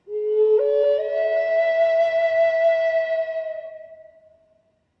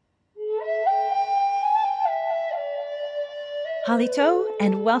Halito,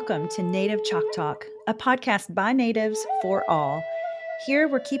 and welcome to Native Chalk Talk, a podcast by natives for all. Here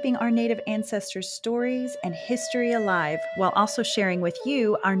we're keeping our Native ancestors' stories and history alive while also sharing with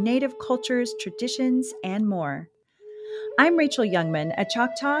you our Native cultures, traditions, and more. I'm Rachel Youngman, a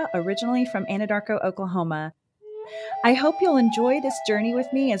Choctaw originally from Anadarko, Oklahoma. I hope you'll enjoy this journey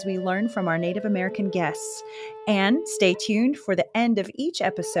with me as we learn from our Native American guests. And stay tuned for the end of each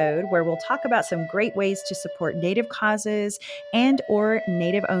episode where we'll talk about some great ways to support Native causes and or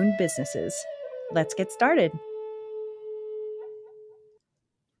Native-owned businesses. Let's get started.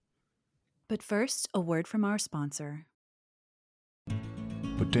 But first, a word from our sponsor.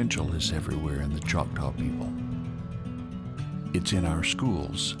 Potential is everywhere in the Choctaw people. It's in our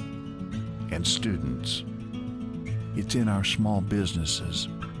schools and students. It's in our small businesses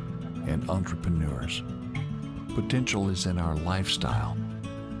and entrepreneurs. Potential is in our lifestyle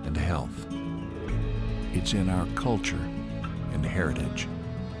and health. It's in our culture and heritage.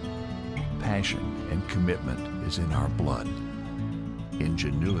 Passion and commitment is in our blood.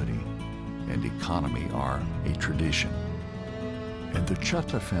 Ingenuity and economy are a tradition. And the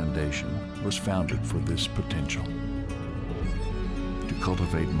Choctaw Foundation was founded for this potential. To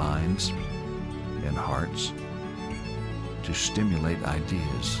cultivate minds and hearts, to stimulate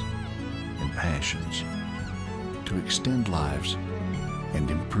ideas and passions, to extend lives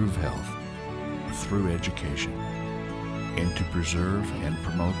and improve health through education, and to preserve and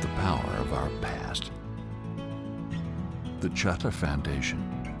promote the power of our past. The Choctaw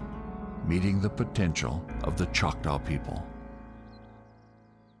Foundation, meeting the potential of the Choctaw people.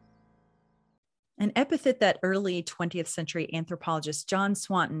 An epithet that early 20th century anthropologist John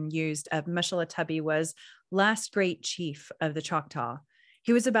Swanton used of Meshulatubby was last great chief of the Choctaw.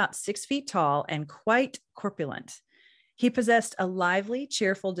 He was about 6 feet tall and quite corpulent. He possessed a lively,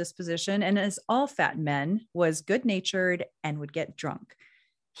 cheerful disposition, and as all fat men, was good-natured and would get drunk.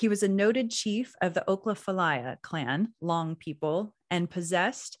 He was a noted chief of the Oglafalaya clan, Long people, and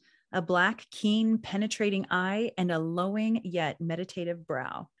possessed a black, keen, penetrating eye and a lowing yet meditative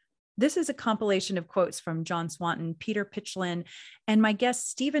brow. This is a compilation of quotes from John Swanton, Peter Pitchlynn, and my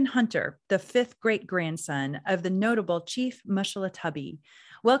guest, Stephen Hunter, the 5th great-grandson of the notable Chief Meshulatubby.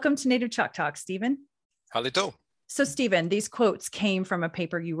 Welcome to Native Chalk Talk, Stephen. Halito. So, Stephen, these quotes came from a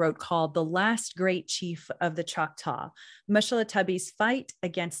paper you wrote called The Last Great Chief of the Choctaw, Meshulatubby's Fight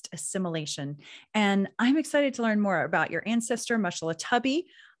Against Assimilation. And I'm excited to learn more about your ancestor, Meshulatubby.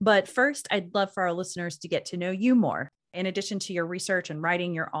 But first, I'd love for our listeners to get to know you more. In addition to your research and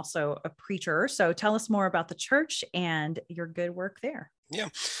writing, you're also a preacher. So tell us more about the church and your good work there. Yeah,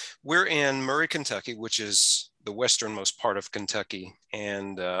 we're in Murray, Kentucky, which is the westernmost part of Kentucky.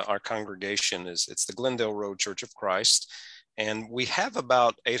 And our congregation it's the Glendale Road Church of Christ. And we have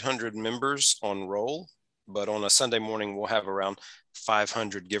about 800 members on roll, but on a Sunday morning, we'll have around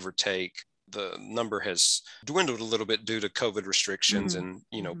 500, give or take. The number has dwindled a little bit due to COVID restrictions and,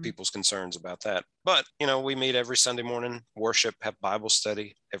 people's concerns about that. But, we meet every Sunday morning, worship, have Bible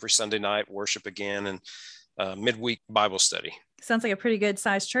study, every Sunday night, worship again, and midweek Bible study. Sounds like a pretty good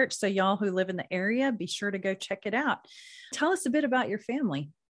sized church. So y'all who live in the area, be sure to go check it out. Tell us a bit about your family.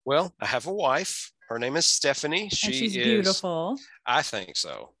 Well, I have a wife. Her name is Stephanie. She's beautiful. I think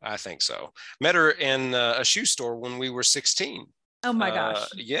so. Met her in a shoe store when we were 16. Oh my gosh.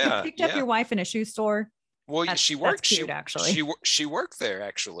 Yeah. You picked up your wife in a shoe store. Well, she worked. That's cute, actually. She worked there,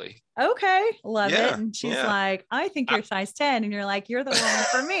 actually. Okay. Love it. And she's like, I think you're size 10. And you're like, you're the woman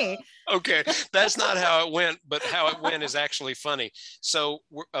for me. Okay. That's not how it went, but how it went is actually funny. So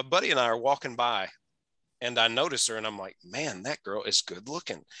a buddy and I are walking by and I notice her and I'm like, man, that girl is good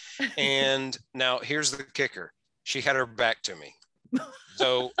looking. And now here's the kicker. She had her back to me.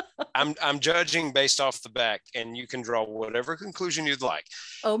 So I'm judging based off the back, and you can draw whatever conclusion you'd like.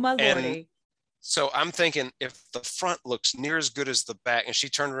 Oh my lordy. So I'm thinking if the front looks near as good as the back, and she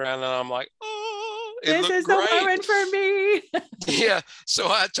turned around and I'm like, oh, this is the woman for me. Yeah. So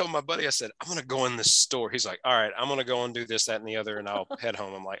I told my buddy, I said, I'm going to go in this store. He's like, all right, I'm going to go and do this, that, and the other, and I'll head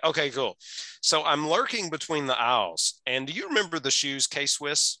home. I'm like, okay, cool. So I'm lurking between the aisles. And do you remember the shoes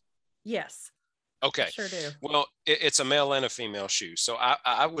K-Swiss? Yes. Okay. I sure do. Well, it's a male and a female shoe. So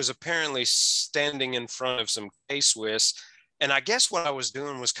I was apparently standing in front of some K-Swiss, and I guess what I was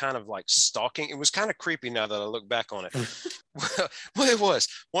doing was kind of like stalking. It was kind of creepy now that I look back on it. Well, it was.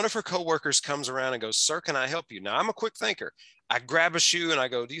 One of her coworkers comes around and goes, sir, can I help you? Now, I'm a quick thinker. I grab a shoe and I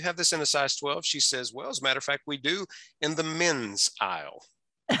go, do you have this in a size 12? She says, well, as a matter of fact, we do, in the men's aisle.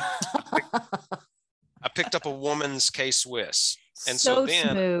 I picked up a woman's K-Swiss. And so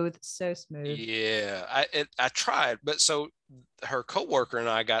then, so smooth. Yeah, I tried. But so her coworker and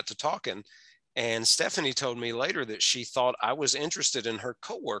I got to talking, And Stephanie told me later that she thought I was interested in her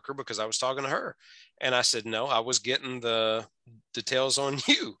coworker because I was talking to her. And I said, no, I was getting the details on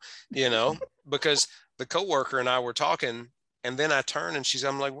you, because the coworker and I were talking, and then I turned and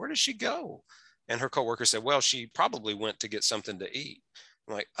I'm like, where did she go? And her coworker said, well, she probably went to get something to eat.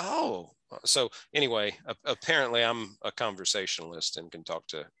 I'm like, oh, so anyway, apparently I'm a conversationalist and can talk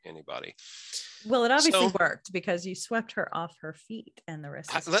to anybody. Well, it obviously worked because you swept her off her feet and the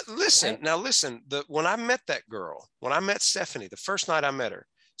rest. Listen, when I met that girl, when I met Stephanie, the first night I met her,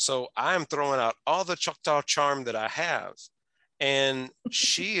 so I'm throwing out all the Choctaw charm that I have. And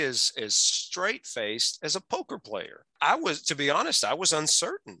she is as straight-faced as a poker player. To be honest, I was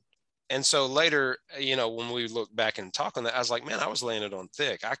uncertain. And so later, when we look back and talk on that, I was like, man, I was laying it on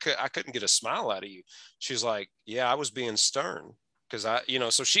thick. I couldn't get a smile out of you. She's like, yeah, I was being stern because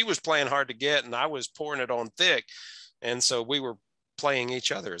so she was playing hard to get and I was pouring it on thick. And so we were playing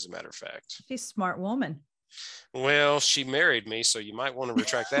each other, as a matter of fact. She's a smart woman. Well, she married me, so you might want to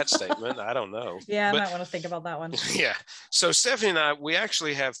retract that statement. I don't know. Yeah, I might want to think about that one. Yeah. So Stephanie and I, we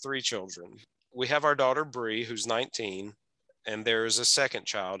actually have 3 children. We have our daughter, Bree, who's 19, and there is a second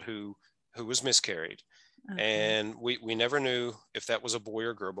child who was miscarried. Okay. And we never knew if that was a boy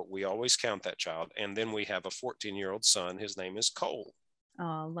or girl, but we always count that child. And then we have a 14-year-old son. His name is Cole.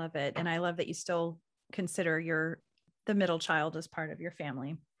 Oh, love it. And I love that you still consider the middle child as part of your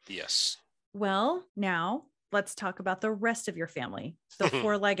family. Yes. Well, now let's talk about the rest of your family, the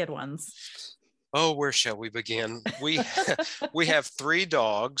 4-legged ones. Oh, where shall we begin? We have 3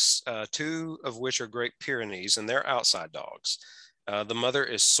 dogs, 2 of which are Great Pyrenees, and they're outside dogs. The mother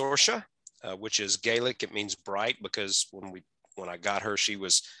is Sorsha, which is Gaelic. It means bright because when I got her, she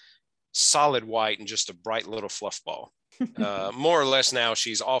was solid white and just a bright little fluff ball. More or less now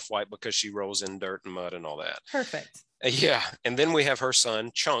she's off-white because she rolls in dirt and mud and all that. Perfect. Yeah. And then we have her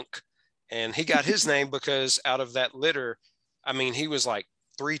son, Chunk, and he got his name because out of that litter, I mean, he was like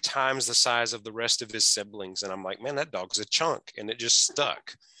 3 times the size of the rest of his siblings. And I'm like, man, that dog's a chunk. And it just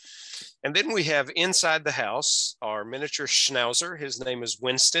stuck. And then we have inside the house our miniature schnauzer. His name is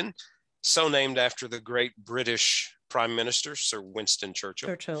Winston, so named after the great British Prime Minister, Sir Winston Churchill.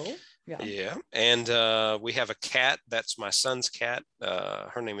 Churchill, yeah. Yeah. And we have a cat. That's my son's cat.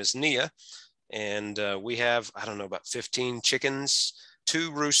 Her name is Nia. And we have, I don't know, about 15 chickens,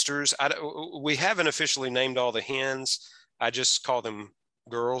 2 roosters. We haven't officially named all the hens. I just call them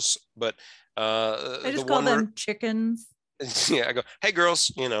girls, but I just call them chickens. Yeah, I go, hey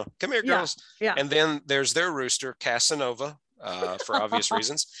girls, come here, girls. Yeah. And then there's their rooster, Casanova, for obvious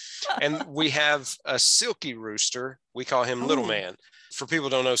reasons. And we have a silky rooster. We call him Little Man. For people who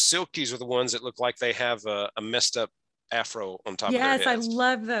don't know, silkies are the ones that look like they have a messed up afro on top of their heads. Yes, I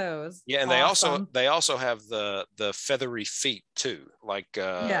love those. Yeah, and awesome. they also have the feathery feet too, like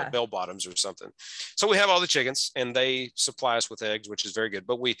bell bottoms or something. So we have all the chickens, and they supply us with eggs, which is very good.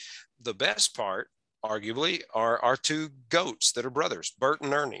 But the best part, arguably, are our 2 goats that are brothers, Bert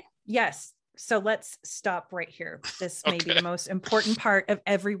and Ernie. Yes. So let's stop right here. This may be the most important part of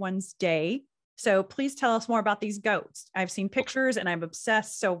everyone's day. So please tell us more about these goats. I've seen pictures and I'm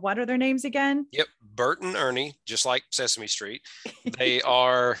obsessed. So what are their names again? Yep. Bert and Ernie, just like Sesame Street. They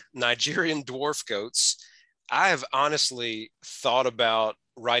are Nigerian dwarf goats. I have honestly thought about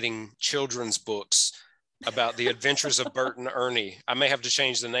writing children's books about the adventures of Bert and Ernie. I may have to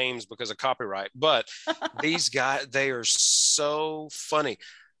change the names because of copyright, but these guys, they are so funny.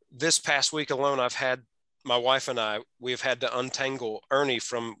 This past week alone, my wife and we have had to untangle Ernie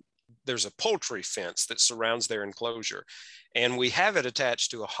there's a poultry fence that surrounds their enclosure. And we have it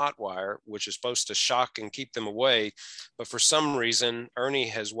attached to a hot wire, which is supposed to shock and keep them away. But for some reason, Ernie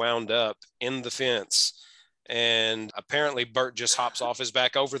has wound up in the fence. And apparently Bert just hops off his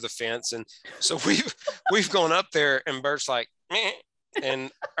back over the fence. And so we've gone up there and Bert's like, meh.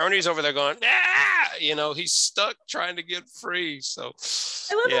 And Ernie's over there going, he's stuck trying to get free. So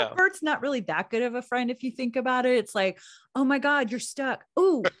I love that Bert's not really that good of a friend. If you think about it, it's like, oh my God, you're stuck.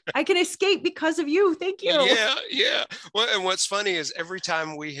 Oh, I can escape because of you. Thank you. Yeah. Well, and what's funny is every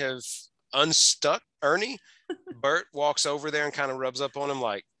time we have unstuck Ernie, Bert walks over there and kind of rubs up on him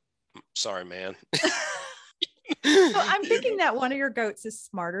like, sorry, man. So I'm thinking that one of your goats is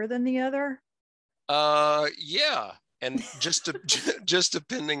smarter than the other. Yeah. And just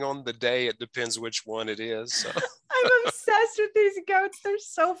depending on the day, it depends which one it is. So. I'm obsessed with these goats. They're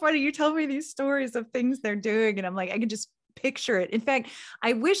so funny. You tell me these stories of things they're doing, and I'm like, I can just picture it. In fact,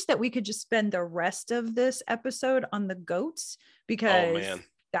 I wish that we could just spend the rest of this episode on the goats because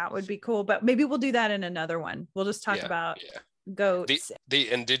that would be cool. But maybe we'll do that in another one. We'll just talk about goats.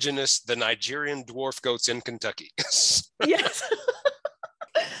 The Nigerian dwarf goats in Kentucky. Yes.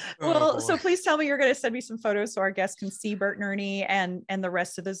 Oh Well, so boy. please tell me you're going to send me some photos so our guests can see Bert and Ernie and the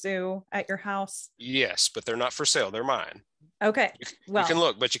rest of the zoo at your house. Yes, but they're not for sale. They're mine. Okay. You can Well,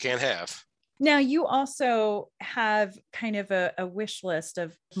 look, but you can't have. now you also have kind of a wish list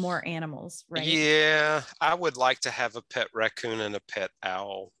of more animals, right? Yeah, I would like to have a pet raccoon and a pet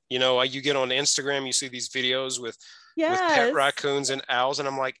owl. You know, you get on Instagram, you see these videos with pet Yes. raccoons and owls, and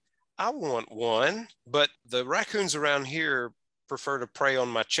I'm like, I want one, but the raccoons around here prefer to prey on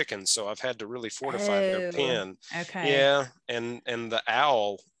my chickens, so I've had to really fortify their Oh, pen. okay. Yeah, and the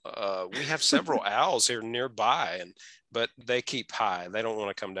owl, we have several owls here nearby, but they keep high. They don't want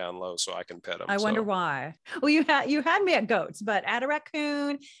to come down low, so I can pet them. I wonder So why. Well, you had me at goats, but add a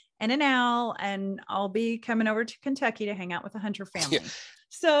raccoon and an owl, and I'll be coming over to Kentucky to hang out with the Hunter yeah, family.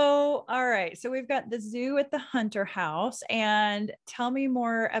 So, all right. So we've got the zoo at the Hunter house, and tell me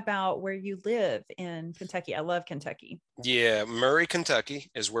more about where you live in Kentucky. I love Kentucky. yeah, Murray,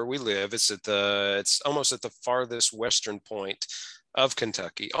 Kentucky is where we live. It's almost at the farthest western point of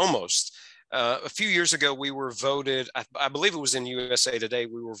Kentucky, almost. A few years ago, we were voted, I believe it was in USA Today,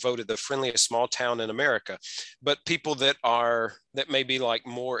 we were voted the friendliest small town in America. But people that may be like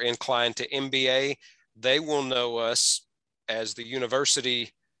more inclined to MBA, they will know us as the university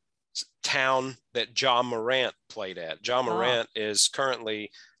town that Ja Morant played at. Ja Oh, Morant is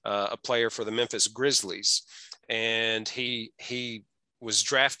currently a player for the Memphis Grizzlies, and he was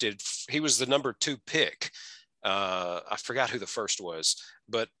drafted. He was the number 2 pick. I forgot who the first was,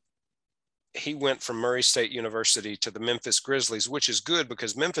 but he went from Murray State University to the Memphis Grizzlies, which is good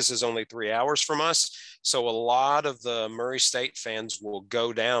because Memphis is only 3 hours from us. So a lot of the Murray State fans will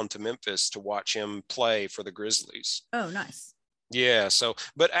go down to Memphis to watch him play for the Grizzlies. oh, nice. Yeah. So,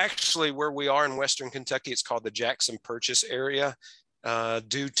 but actually, where we are in Western Kentucky, it's called the Jackson Purchase area,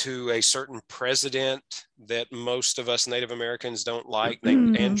 due to a certain president that most of us Native Americans don't like,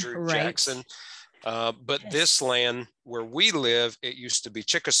 named Andrew Right. Jackson. But this Yes. land where we live, it used to be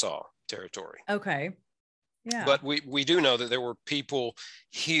Chickasaw territory. Okay. Yeah. But we do know that there were people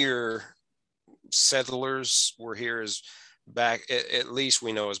here, settlers were here as back, at least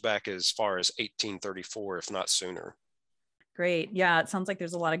we know as back as far as 1834, if not sooner. Great. Yeah. It sounds like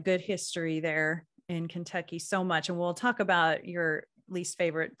there's a lot of good history there in Kentucky, so much. And we'll talk about your least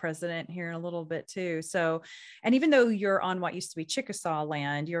favorite president here in a little bit too. So, and even though you're on what used to be Chickasaw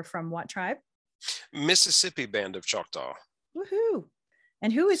land, you're from what tribe? Mississippi Band of Choctaw. Woohoo.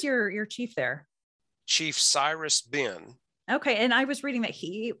 And who is your chief there? Chief Cyrus Ben. Okay. And I was reading that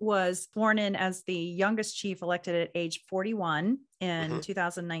he was sworn in as the youngest chief elected at age 41 in Mhm.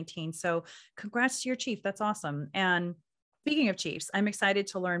 2019. So congrats to your chief. That's awesome. And speaking of chiefs, I'm excited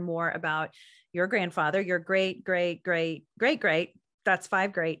to learn more about your grandfather, your great, great, great, great, great. That's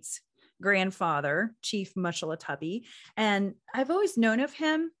 5 greats. Grandfather, Chief Mushalatubby. And I've always known of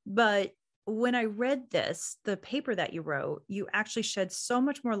him, but when I read this, the paper that you wrote, you actually shed so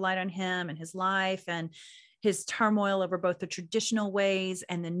much more light on him and his life and his turmoil over both the traditional ways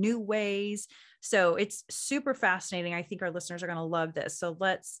and the new ways. So it's super fascinating. I think our listeners are going to love this. So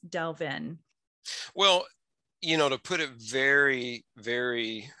let's delve in. Well, to put it very,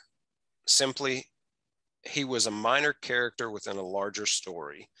 very simply, he was a minor character within a larger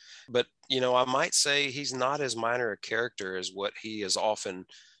story. But, I might say he's not as minor a character as what he is often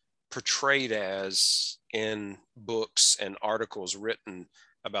portrayed as in books and articles written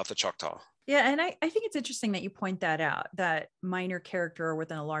about the Choctaw. Yeah. And I think it's interesting that you point that out, that minor character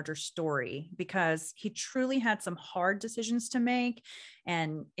within a larger story, because he truly had some hard decisions to make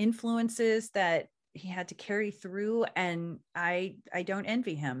and influences that he had to carry through. And I don't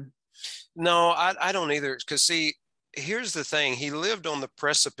envy him. No, I don't either. Because, see, here's the thing. He lived on the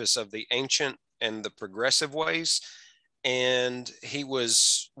precipice of the ancient and the progressive ways. And he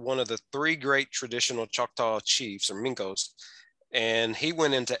was one of the 3 great traditional Choctaw chiefs, or Minkos. And he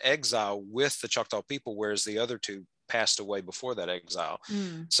went into exile with the Choctaw people, whereas the other 2 passed away before that exile.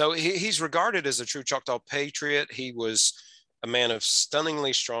 Mm. So he's regarded as a true Choctaw patriot. He was a man of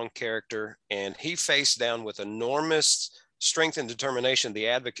stunningly strong character, and he faced down with enormous strength and determination the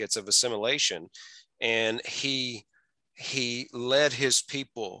advocates of assimilation. And he led his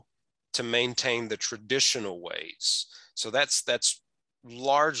people to maintain the traditional ways. So that's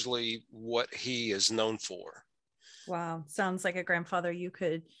largely what he is known for. Wow. Sounds like a grandfather you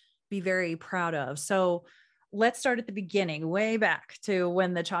could be very proud of. So let's start at the beginning, way back to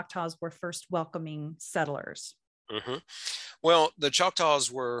when the Choctaws were first welcoming settlers. Mm-hmm. Well, the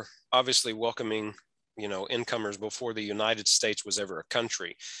Choctaws were obviously welcoming, incomers before the United States was ever a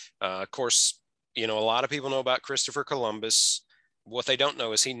country. Of course, a lot of people know about Christopher Columbus. What they don't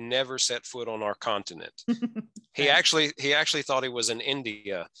know is he never set foot on our continent. He actually thought he was in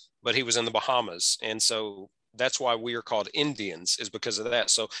India, but he was in the Bahamas. And so that's why we are called Indians, is because of that.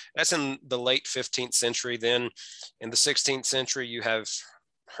 So that's in the late 15th century. Then in the 16th century, you have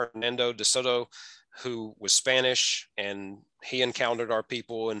Hernando de Soto, who was Spanish, and he encountered our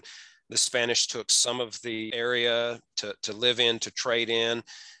people, and the Spanish took some of the area to live in, to trade in.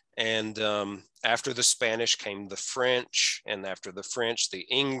 And after the Spanish came the French, and after the French, the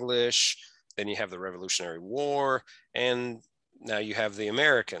English. Then you have the Revolutionary War, and now you have the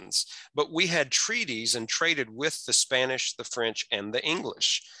Americans. But we had treaties and traded with the Spanish, the French, and the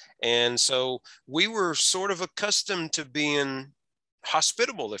English. And so we were sort of accustomed to being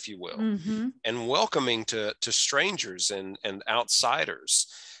hospitable, if you will, and welcoming to strangers and outsiders.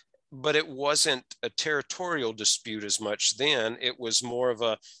 But it wasn't a territorial dispute as much then. It was more of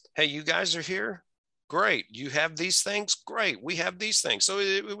a, hey, you guys are here? Great. You have these things? Great. We have these things. So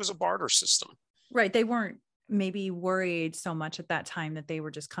it was a barter system. Right. They weren't maybe worried so much at that time that they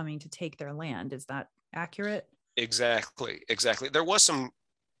were just coming to take their land. Is that accurate? Exactly. There was some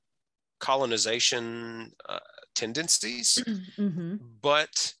colonization tendencies,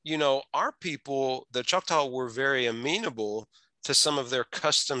 but, our people, the Choctaw, were very amenable to some of their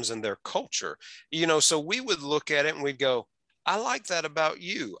customs and their culture, so we would look at it and we'd go, I like that about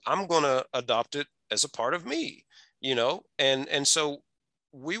you. I'm going to adopt it as a part of me, and so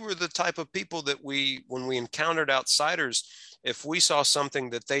we were the type of people that when we encountered outsiders, if we saw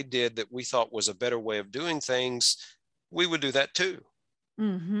something that they did that we thought was a better way of doing things, we would do that too.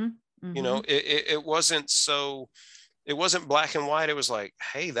 It wasn't black and white. It was like,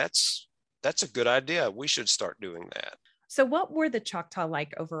 hey, that's a good idea. We should start doing that. So what were the Choctaw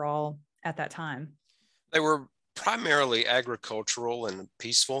like overall at that time? They were primarily agricultural and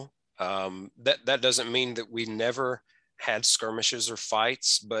peaceful. That doesn't mean that we never had skirmishes or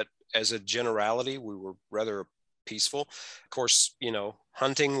fights, but as a generality, we were rather peaceful. Of course,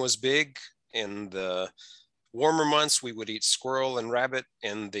 hunting was big. In the warmer months, we would eat squirrel and rabbit.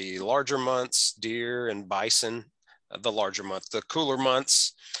 In the larger months, deer and bison. The larger month, the cooler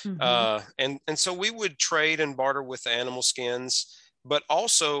months. And so we would trade and barter with the animal skins, but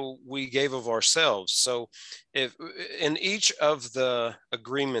also we gave of ourselves. So if in each of the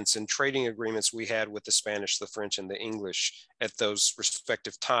agreements and trading agreements we had with the Spanish, the French, and the English at those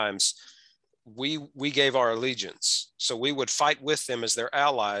respective times, we gave our allegiance. So we would fight with them as their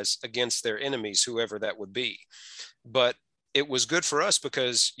allies against their enemies, whoever that would be. But it was good for us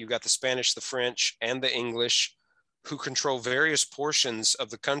because you got the Spanish, the French, and the English, who control various portions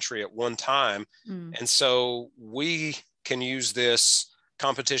of the country at one time. And so we can use this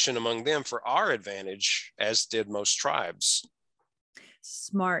competition among them for our advantage, as did most tribes.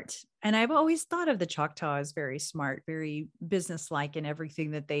 Smart. And I've always thought of the Choctaw as very smart, very businesslike in everything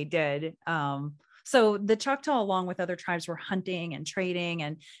that they did. So the Choctaw, along with other tribes, were hunting and trading,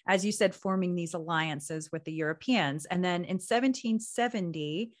 and, as you said, forming these alliances with the Europeans. And then in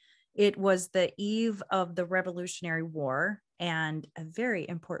 1770, it was the eve of the Revolutionary War, and a very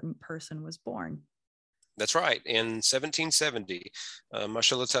important person was born. That's right. In 1770,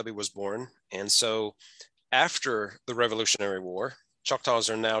 Mashalatubi was born. And so after the Revolutionary War, Choctaws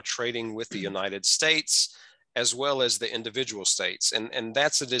are now trading with the United States as well as the individual states. And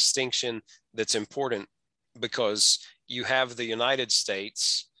that's a distinction that's important, because you have the United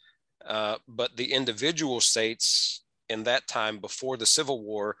States, but the individual states in that time before the Civil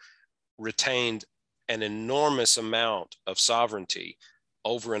War retained an enormous amount of sovereignty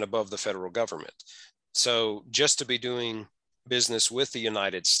over and above the federal government. So just to be doing business with the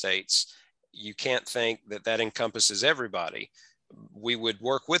United States, you can't think that that encompasses everybody. We would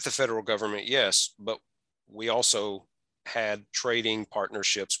work with the federal government, yes, but we also had trading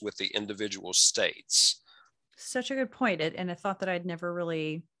partnerships with the individual states. Such a good point, and a thought that I'd never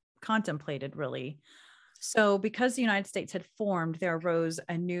really contemplated, really. So because the United States had formed, there arose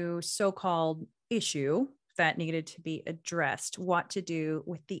a new so-called issue that needed to be addressed: what to do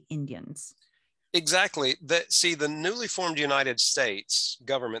with the Indians. Exactly. The newly formed United States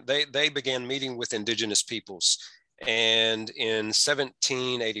government, they began meeting with indigenous peoples. And in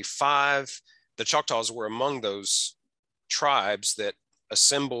 1785, the Choctaws were among those tribes that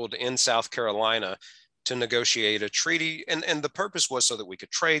assembled in South Carolina to negotiate a treaty. And the purpose was so that we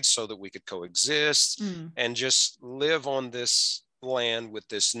could trade, so that we could coexist and just live on this land with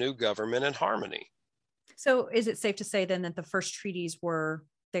this new government in harmony. So is it safe to say then that the first treaties were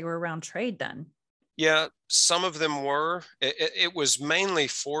around trade then? Yeah, some of them were. It was mainly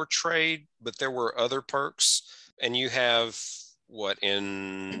for trade, but there were other perks. And you have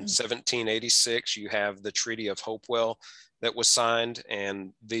in 1786, you have the Treaty of Hopewell that was signed,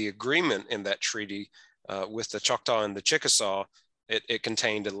 and the agreement in that treaty with the Choctaw and the Chickasaw, it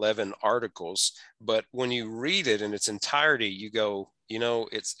contained 11 articles. But when you read it in its entirety, you go,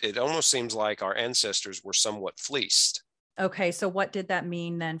 it almost seems like our ancestors were somewhat fleeced. Okay, so what did that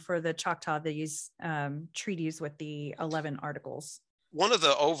mean then for the Choctaw, these treaties with the 11 articles? One of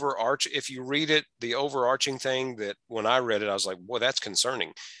the if you read it, the overarching thing that when I read it, I was like, boy, that's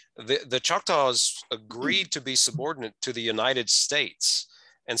concerning. The Choctaws agreed to be subordinate to the United States.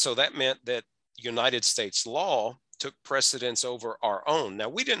 And so that meant that United States law took precedence over our own. Now,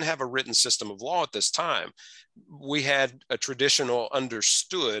 we didn't have a written system of law at this time. We had a traditional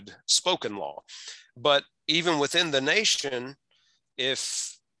understood spoken law. But even within the nation,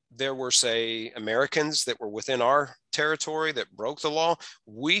 if there were, say, Americans that were within our territory that broke the law,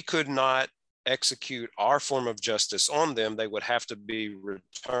 we could not execute our form of justice on them. They would have to be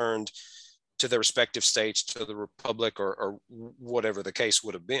returned to their respective states, to the republic, or whatever the case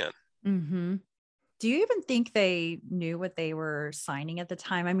would have been. Mm-hmm. Do you even think they knew what they were signing at the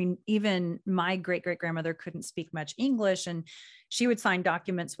time? I mean, even my great-great-grandmother couldn't speak much English, and she would sign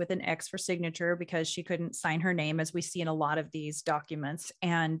documents with an X for signature because she couldn't sign her name, as we see in a lot of these documents.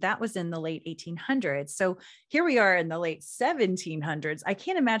 And that was in the late 1800s. So here we are in the late 1700s. I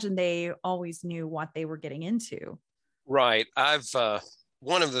can't imagine they always knew what they were getting into. Right.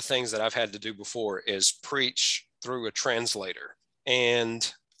 One of the things that I've had to do before is preach through a translator.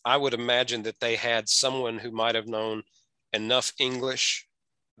 And I would imagine that they had someone who might have known enough English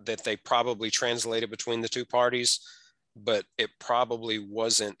that they probably translated between the two parties, but it probably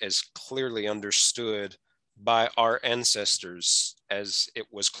wasn't as clearly understood by our ancestors as it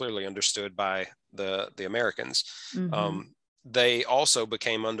was clearly understood by the Americans. Mm-hmm. They also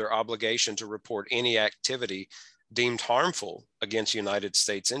became under obligation to report any activity deemed harmful against United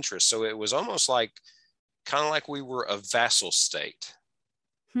States interests. So it was almost kind of like we were a vassal state.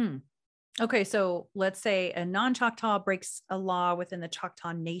 Okay, so let's say a non-Choctaw breaks a law within the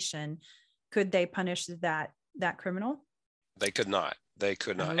Choctaw Nation. Could they punish that criminal? They could not. They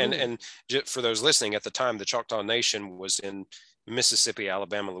could not. Oh. And for those listening, at the time, the Choctaw Nation was in Mississippi,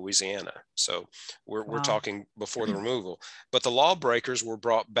 Alabama, Louisiana. So we're talking before the removal. But the lawbreakers were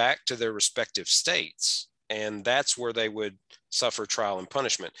brought back to their respective states, and that's where they would suffer trial and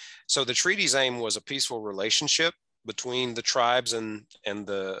punishment. So the treaty's aim was a peaceful relationship between the tribes and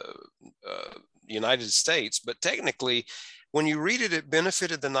the United States. But technically, when you read it, it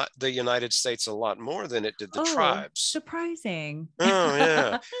benefited the United States a lot more than it did the tribes. Surprising. Oh,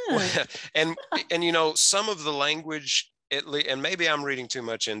 yeah. and some of the language, and maybe I'm reading too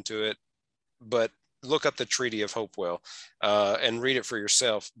much into it, but look up the Treaty of Hopewell and read it for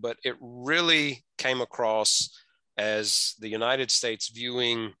yourself. But it really came across as the United States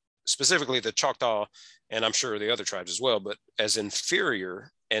viewing specifically the Choctaw, and I'm sure the other tribes as well, but as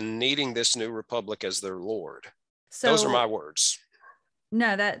inferior and needing this new republic as their lord. So, those are my words.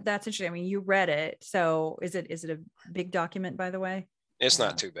 No, that's interesting. I mean, you read it. So is it a big document, by the way? It's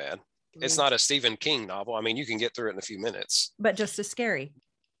not too bad. It's not a Stephen King novel. I mean, you can get through it in a few minutes. But just as scary.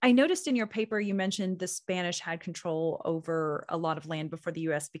 I noticed in your paper, you mentioned the Spanish had control over a lot of land before the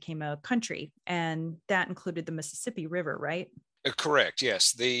U.S. became a country, and that included the Mississippi River, right? Correct.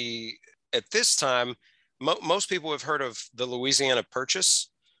 Yes. At this time, most people have heard of the Louisiana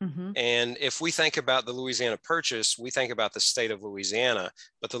Purchase. Mm-hmm. And if we think about the Louisiana Purchase, we think about the state of Louisiana.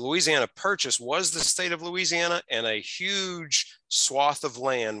 But the Louisiana Purchase was the state of Louisiana and a huge swath of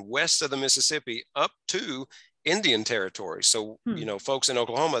land west of the Mississippi up to Indian Territory. So, folks in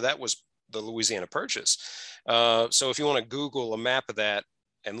Oklahoma, that was the Louisiana Purchase. So if you want to Google a map of that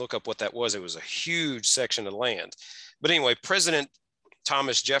and look up what that was, it was a huge section of land. But anyway, President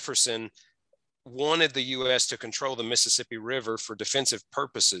Thomas Jefferson wanted the U.S. to control the Mississippi River for defensive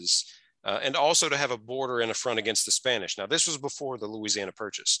purposes and also to have a border and a front against the Spanish. Now, this was before the Louisiana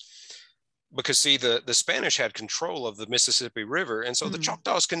Purchase because, see, the Spanish had control of the Mississippi River, and so the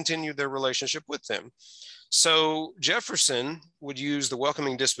Choctaws continued their relationship with them. So Jefferson would use the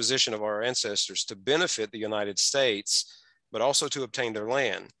welcoming disposition of our ancestors to benefit the United States, but also to obtain their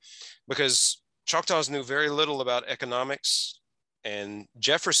land, because Choctaws knew very little about economics, and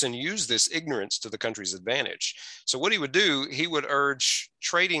Jefferson used this ignorance to the country's advantage. So what he would do, he would urge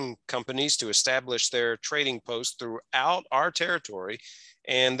trading companies to establish their trading posts throughout our territory,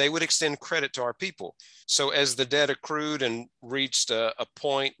 and they would extend credit to our people. So as the debt accrued and reached a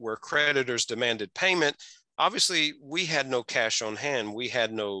point where creditors demanded payment, obviously we had no cash on hand. We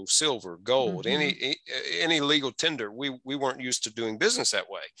had no silver, gold, any legal tender. We weren't used to doing business that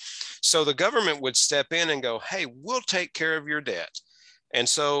way. So the government would step in and go, hey, we'll take care of your debt. And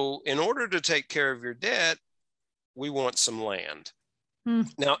so in order to take care of your debt, we want some land. Hmm.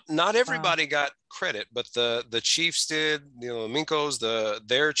 Now, not Wow. everybody got credit, but the chiefs did. The Minkos,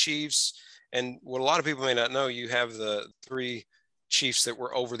 their chiefs, and what a lot of people may not know, you have the three chiefs that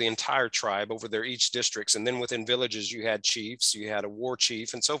were over the entire tribe, over their each districts, and then within villages you had chiefs, you had a war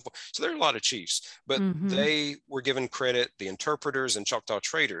chief, and so forth. So there are a lot of chiefs, but Mm-hmm. they were given credit, the interpreters and Choctaw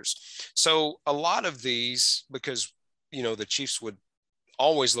traders. So a lot of these, because the chiefs would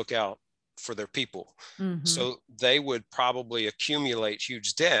always look out for their people. Mm-hmm. So they would probably accumulate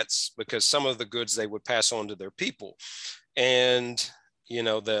huge debts because some of the goods they would pass on to their people. And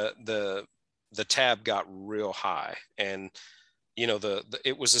the tab got real high. And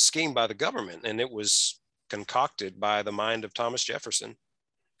it was a scheme by the government, and it was concocted by the mind of Thomas Jefferson.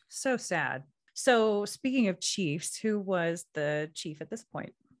 So sad. So speaking of chiefs, who was the chief at this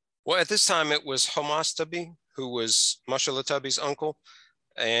point? Well, at this time it was Homastubby, who was Mushalatubby's uncle.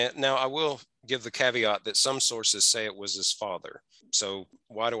 And now I will give the caveat that some sources say it was his father. So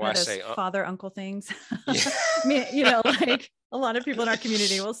why do I That is say father uncle things. yeah. I mean, like a lot of people in our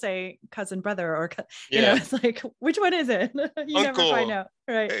community will say cousin brother, or Yeah, it's like, which one is it? You never find uncle. out,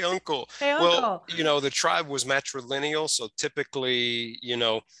 right? Hey, uncle. Hey, Well, uncle. the tribe was matrilineal, so typically,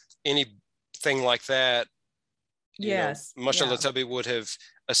 anything like that, Yes. Yeah. Mushalatubby would have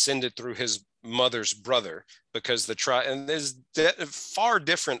ascended through his mother's brother, because the tribe, and there's far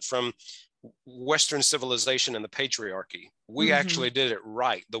different from Western civilization and the patriarchy. We Mm-hmm. actually did it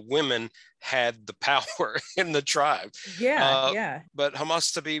right. The women had the power in the tribe. Yeah. Uh, Yeah. but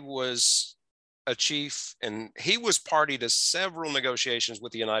Hamastabi was a chief, and he was party to several negotiations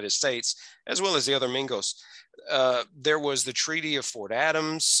with the United States, as well as the other Mingos. There was the Treaty of Fort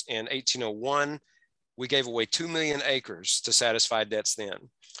Adams in 1801. We gave away 2 million acres to satisfy debts then.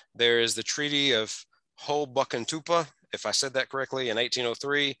 There is the Treaty of Hobokentupa, if I said that correctly, in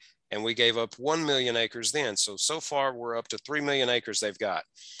 1803, and we gave up 1 million acres then. So far, we're up to 3 million acres they've got.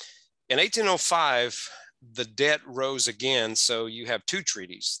 In 1805, the debt rose again. So you have two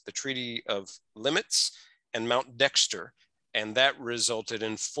treaties, the Treaty of Limits and Mount Dexter, and that resulted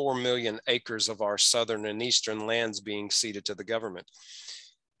in 4 million acres of our southern and eastern lands being ceded to the government.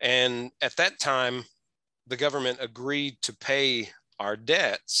 And at that time, the government agreed to pay our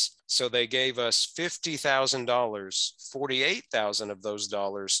debts. So they gave us $50,000. 48,000 of those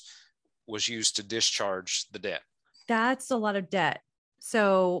dollars was used to discharge the debt. That's a lot of debt.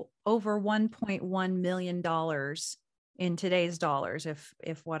 So over $1.1 million in today's dollars, if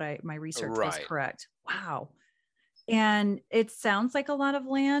my research was Right. correct. Wow. And it sounds like a lot of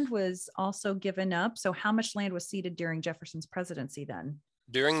land was also given up. So how much land was ceded during Jefferson's presidency then?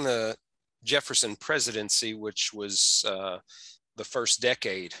 During the Jefferson presidency, which was the first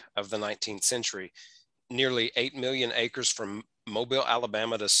decade of the 19th century, nearly 8 million acres from Mobile,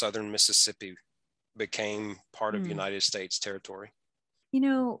 Alabama to southern Mississippi became part of United States territory.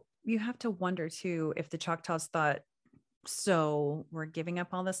 You have to wonder too if the Choctaws thought, so we're giving up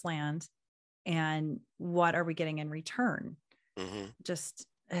all this land, and what are we getting in return? Mm-hmm. Just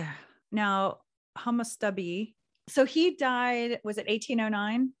now, Homastubby. So he died, was it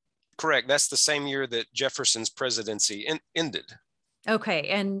 1809? Correct. That's the same year that Jefferson's presidency ended. Okay.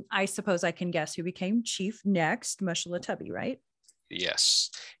 And I suppose I can guess who became chief next, Mushalatubby, right? Yes.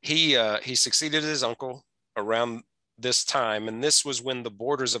 He succeeded his uncle around this time, and this was when the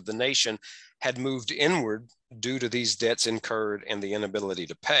borders of the nation had moved inward due to these debts incurred and the inability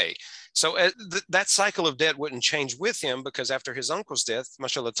to pay. So that cycle of debt wouldn't change with him, because after his uncle's death,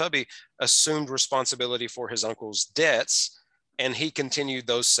 Mushalatubby assumed responsibility for his uncle's debts, and he continued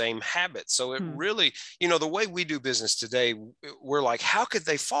those same habits. So it really, the way we do business today, we're like, how could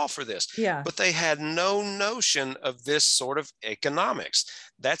they fall for this? Yeah. But they had no notion of this sort of economics.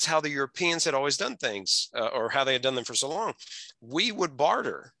 That's how the Europeans had always done things, or how they had done them for so long. We would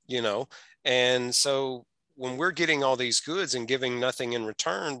barter, and so when we're getting all these goods and giving nothing in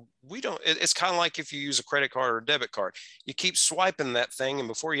return, it's kind of like if you use a credit card or a debit card. You keep swiping that thing, and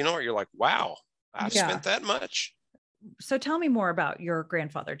before you know it, you're like, wow, I've spent that much. So tell me more about your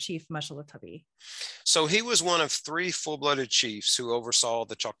grandfather, Chief Mushalatubby. So he was one of 3 full-blooded chiefs who oversaw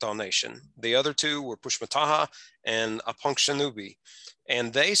the Choctaw Nation. The other 2 were Pushmataha and Apunkshanubi,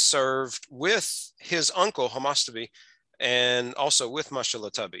 and they served with his uncle Homastubby and also with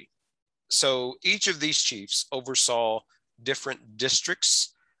Mushalatubby. So each of these chiefs oversaw different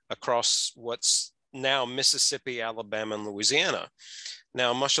districts across what's now Mississippi, Alabama, and Louisiana.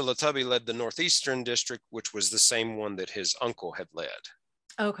 Now, Mushalatubby led the Northeastern District, which was the same one that his uncle had led.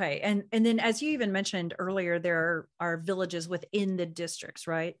 Okay. And then, as you even mentioned earlier, there are villages within the districts,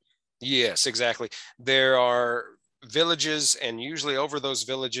 right? Yes, exactly. There are villages, and usually over those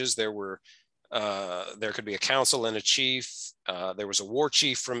villages, there were There could be a council and a chief. There was a war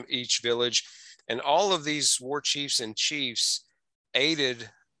chief from each village. And all of these war chiefs and chiefs aided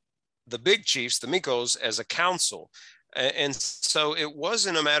the big chiefs, the Mikos, as a council. And so it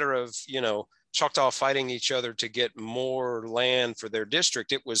wasn't a matter of, Choctaw fighting each other to get more land for their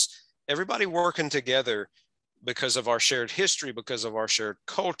district. It was everybody working together because of our shared history, because of our shared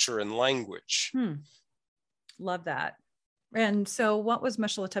culture and language. Love that. And so what was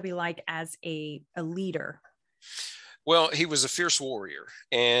Meshulatubby like as a leader? Well, he was a fierce warrior,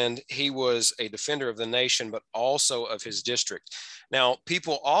 and he was a defender of the nation, but also of his district. Now,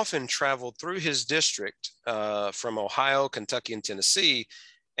 people often traveled through his district from Ohio, Kentucky, and Tennessee,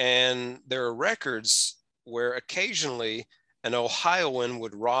 and there are records where occasionally an Ohioan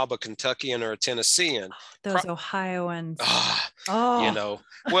would rob a Kentuckian or a Tennessean. Those Ohioans.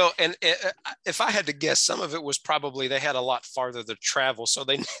 Well, and if I had to guess, some of it was probably they had a lot farther to travel, so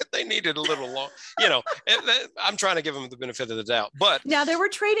they needed a little long. I'm trying to give them the benefit of the doubt, but now there were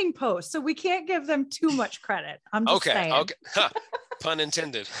trading posts, so we can't give them too much credit. I'm just saying. Okay, pun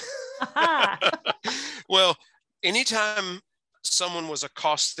intended. Well, anytime someone was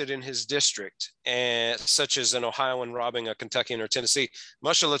accosted in his district, such as an Ohioan robbing a Kentuckian or Tennessee,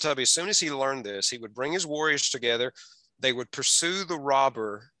 Meshulatubby, as soon as he learned this, he would bring his warriors together. They would pursue the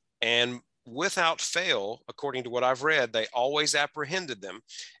robber, and without fail, according to what I've read, they always apprehended them.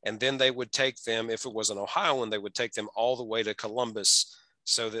 And then they would take them, if it was an Ohioan, they would take them all the way to Columbus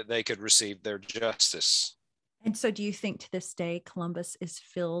so that they could receive their justice. And so do you think to this day, Columbus is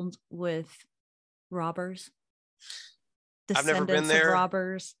filled with robbers? I've never been there.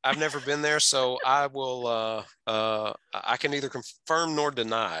 Robbers. I've never been there, so I will. I can neither confirm nor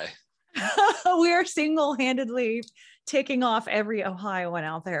deny. We are single-handedly ticking off every Ohioan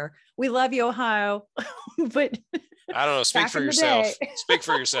out there. We love you, Ohio, but I don't know. Speak for yourself. Speak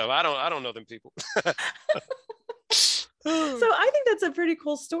for yourself. I don't know them people. So I think that's a pretty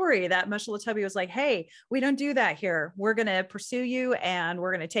cool story that Meshulatubby was like, hey, we don't do that here. We're going to pursue you, and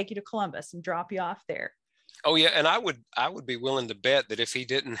we're going to take you to Columbus and drop you off there. Oh yeah, and I would be willing to bet that if he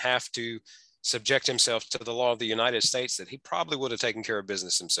didn't have to subject himself to the law of the United States, that he probably would have taken care of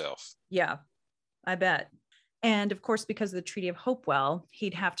business himself. Yeah, I bet. And of course, because of the Treaty of Hopewell,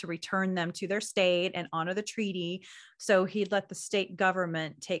 he'd have to return them to their state and honor the treaty. So he'd let the state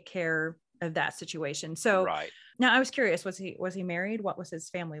government take care of that situation. So right. Now I was curious, was he married? What was his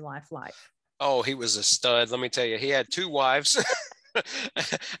family life like? Oh, he was a stud. Let me tell you, he had 2 wives.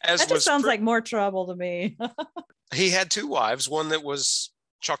 That just sounds like more trouble to me. He had 2 wives, one that was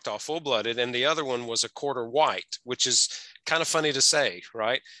Choctaw full-blooded, and the other one was a quarter white, which is kind of funny to say,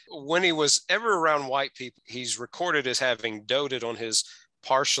 right? When he was ever around white people, he's recorded as having doted on his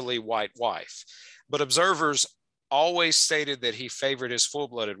partially white wife. But observers always stated that he favored his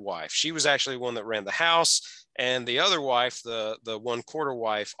full-blooded wife. She was actually one that ran the house, and the other wife, the 1/4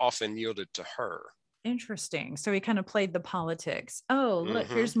 wife, often yielded to her. Interesting. So he kind of played the politics. Oh, look,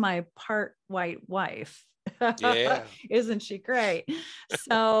 here's my part white wife. Yeah. Isn't she great?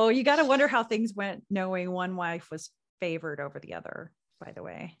 So you got to wonder how things went knowing one wife was favored over the other, by the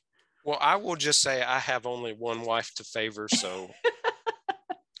way. Well, I will just say I have only one wife to favor, so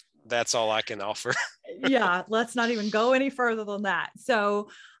that's all I can offer. Yeah, let's not even go any further than that. So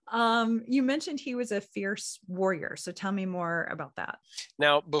you mentioned he was a fierce warrior. So tell me more about that.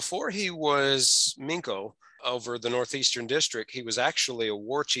 Now, before he was Minko over the Northeastern District, he was actually a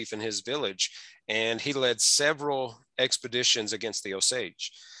war chief in his village, and he led several expeditions against the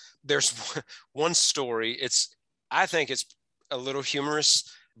Osage. There's one story. I think it's a little humorous,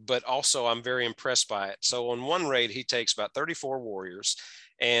 but also I'm very impressed by it. So on one raid, he takes about 34 warriors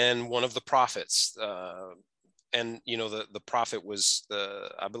and one of the prophets, and the prophet was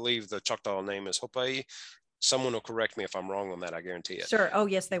I believe the Choctaw name is Hopai. Someone will correct me if I'm wrong on that. I guarantee it. Sure. Oh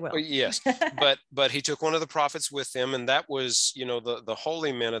yes, they will. Yes. but he took one of the prophets with him, and that was, the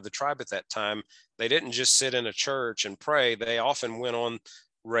holy men of the tribe at that time. They didn't just sit in a church and pray. They often went on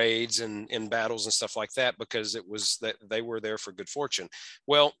raids and in battles and stuff like that, because it was that they were there for good fortune.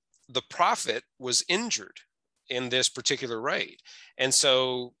 Well, the prophet was injured in this particular raid. And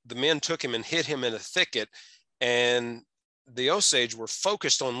so the men took him and hid him in a thicket, and the Osage were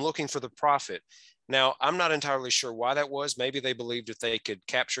focused on looking for the prophet. Now, I'm not entirely sure why that was. Maybe they believed if they could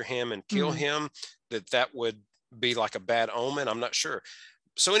capture him and kill him, that would be like a bad omen. I'm not sure.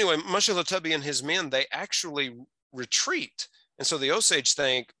 So anyway, Meshulatubby and his men, they actually retreat. And so the Osage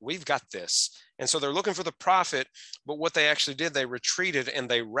think, we've got this. And so they're looking for the prophet, but what they actually did, they retreated and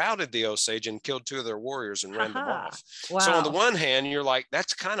they routed the Osage and killed 2 of their warriors and ran them off. Wow. So on the one hand, you're like,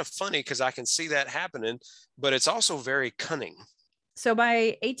 that's kind of funny because I can see that happening, but it's also very cunning. So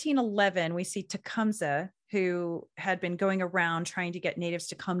by 1811, we see Tecumseh, who had been going around trying to get natives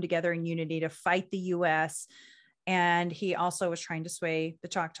to come together in unity to fight the US. And he also was trying to sway the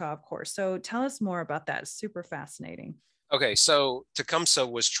Choctaw, of course. So tell us more about that. It's super fascinating. Okay, so Tecumseh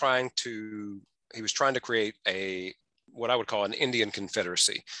was trying to create what I would call an Indian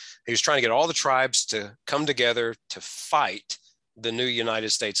confederacy. He was trying to get all the tribes to come together to fight the new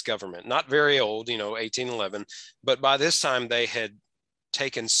United States government. Not very old, 1811, but by this time they had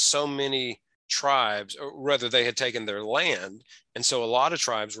taken so many tribes, or rather they had taken their land. And so a lot of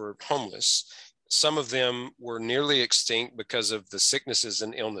tribes were homeless. Some of them were nearly extinct because of the sicknesses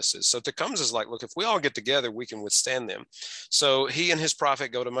and illnesses. So Tecumseh is like, look, if we all get together, we can withstand them. So he and his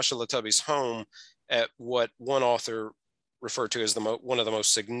prophet go to Mushalatubby's home at what one author referred to as one of the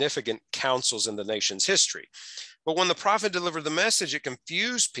most significant councils in the nation's history. But when the prophet delivered the message, it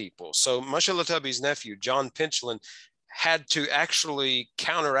confused people. So Mushalatubby's nephew, John Pinchland, had to actually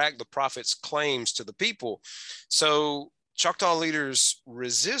counteract the prophet's claims to the people. So Choctaw leaders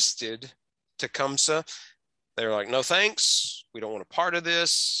resisted Tecumseh. They were like, no thanks, we don't want a part of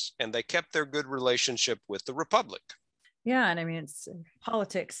this. And they kept their good relationship with the Republic. Yeah. And I mean, it's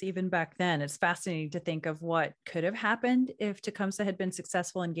politics even back then. It's fascinating to think of what could have happened if Tecumseh had been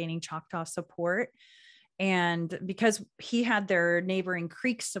successful in gaining Choctaw support. And because he had their neighboring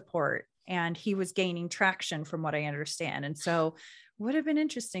Creek support and he was gaining traction from what I understand. And so would have been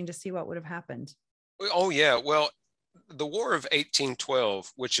interesting to see what would have happened. Oh, yeah. Well, the War of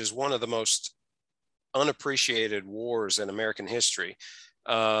 1812, which is one of the most unappreciated wars in American history,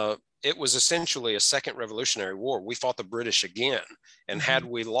 it was essentially a second Revolutionary War. We fought the British again. And had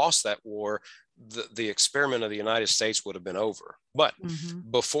we lost that war, the experiment of the United States would have been over. But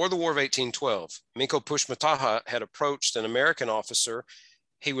before the War of 1812, Minco Pushmataha had approached an American officer.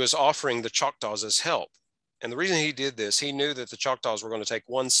 He was offering the Choctaws as help. And the reason he did this, he knew that the Choctaws were going to take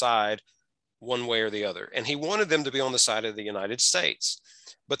one side one way or the other. And he wanted them to be on the side of the United States.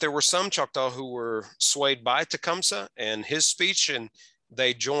 But there were some Choctaw who were swayed by Tecumseh and his speech, and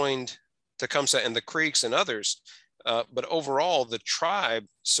they joined Tecumseh and the Creeks and others. But overall, the tribe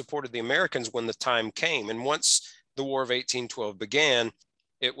supported the Americans when the time came. And once the War of 1812 began,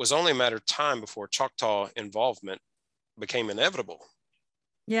 it was only a matter of time before Choctaw involvement became inevitable.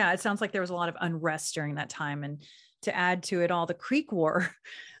 Yeah, it sounds like there was a lot of unrest during that time. And to add to it all, the Creek War,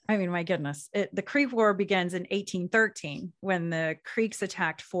 I mean, my goodness, the Creek War begins in 1813 when the Creeks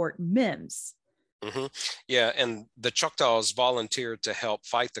attacked Fort Mims. Yeah, and the Choctaws volunteered to help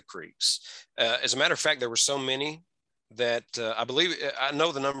fight the Creeks. As a matter of fact, there were so many that I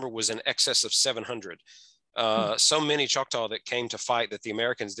know the number was in excess of 700. So many Choctaw that came to fight that the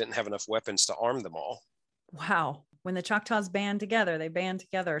Americans didn't have enough weapons to arm them all. Wow. When the Choctaws band together, they band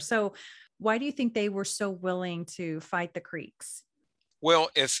together. So why do you think they were so willing to fight the Creeks? Well,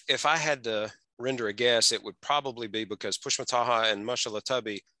 if I had to render a guess, it would probably be because Pushmataha and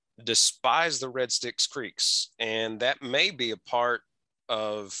Mushalatubby despise the Red Sticks Creeks. And that may be a part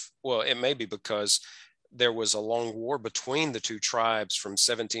of, well, it may be because there was a long war between the two tribes from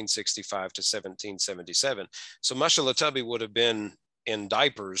 1765 to 1777. So Mushalatubby would have been in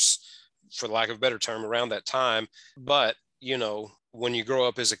diapers, for lack of a better term, around that time. But, when you grow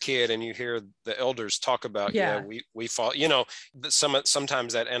up as a kid and you hear the elders talk about, we fought,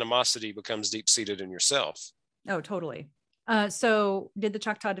 sometimes that animosity becomes deep-seated in yourself. Oh, totally. So did the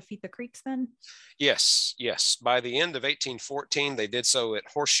Choctaw defeat the Creeks then? Yes. By the end of 1814, they did so at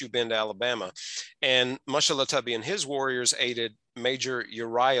Horseshoe Bend, Alabama. And Mushalatubby and his warriors aided Major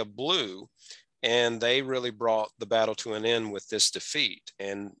Uriah Blue, and they really brought the battle to an end with this defeat.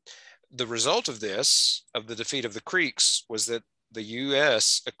 And the result of the defeat of the Creeks, was that the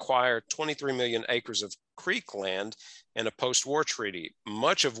U.S. acquired 23 million acres of Creek land in a post-war treaty,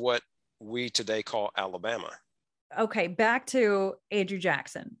 much of what we today call Alabama. Okay, back to Andrew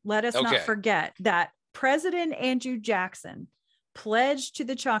Jackson. Let us not forget that President Andrew Jackson pledged to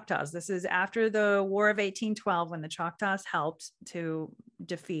the Choctaws. This is after the War of 1812, when the Choctaws helped to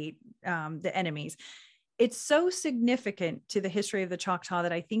defeat the enemies. It's so significant to the history of the Choctaw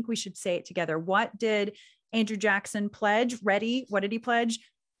that I think we should say it together. What did Andrew Jackson pledge? Ready? What did he pledge?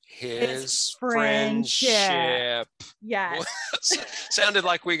 His friendship. Yes. Sounded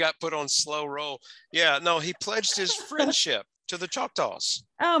like we got put on slow roll. Yeah, no, he pledged his friendship to the Choctaws.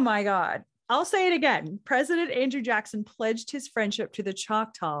 Oh my God. I'll say it again. President Andrew Jackson pledged his friendship to the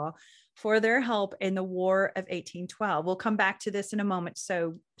Choctaw for their help in the War of 1812. We'll come back to this in a moment,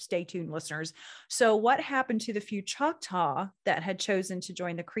 so stay tuned, listeners. So what happened to the few Choctaw that had chosen to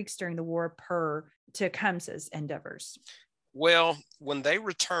join the Creeks during the war per Tecumseh's endeavors? Well, when they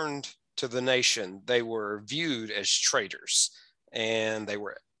returned to the nation, they were viewed as traitors. and they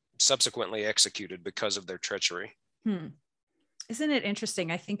were subsequently executed because of their treachery. Isn't it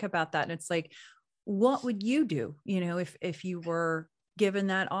interesting? I think about that, and it's like, what would you do, if you were given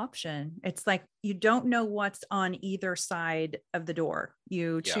that option? It's like, you don't know what's on either side of the door.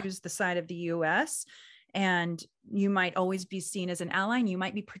 You choose the side of the US, and you might always be seen as an ally, and you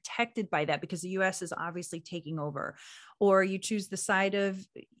might be protected by that because the US is obviously taking over. Or you choose the side of,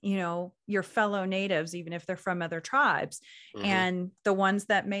 your fellow natives, even if they're from other tribes. And the ones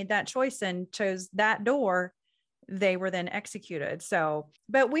that made that choice and chose that door, they were then executed. So,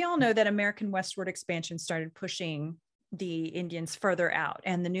 but we all know that American westward expansion started pushing the Indians further out.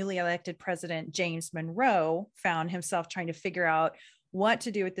 And the newly elected president, James Monroe, found himself trying to figure out what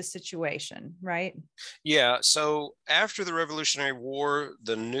to do with this situation, right? Yeah. So after the Revolutionary War,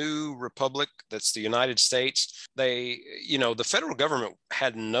 the new republic, that's the United States, the federal government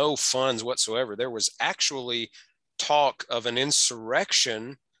had no funds whatsoever. There was actually talk of an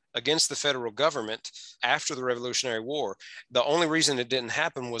insurrection against the federal government after the Revolutionary War. The only reason it didn't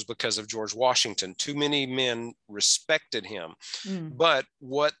happen was because of George Washington. Too many men respected him. But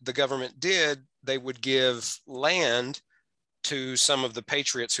what the government did, they would give land to some of the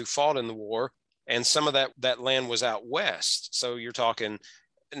patriots who fought in the war, and some of that land was out west. So you're talking,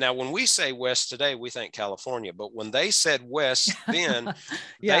 now when we say west today, we think California, but when they said west then,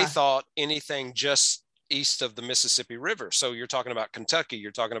 they thought anything just east of the Mississippi River. So you're talking about Kentucky,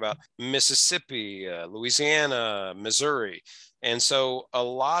 you're talking about Mississippi, Louisiana, Missouri. And so a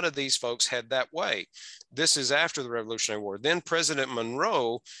lot of these folks head that way. This is after the Revolutionary War. Then President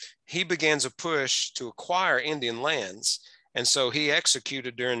Monroe, he begins a push to acquire Indian lands. And so he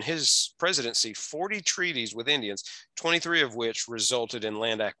executed during his presidency 40 treaties with Indians, 23 of which resulted in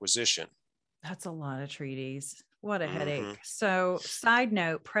land acquisition. That's a lot of treaties. What a headache. So, side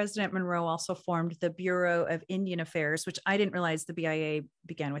note, President Monroe also formed the Bureau of Indian Affairs, which I didn't realize the BIA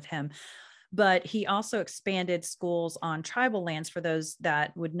began with him. But he also expanded schools on tribal lands for those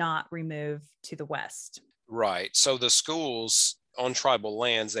that would not remove to the west. Right. So the schools on tribal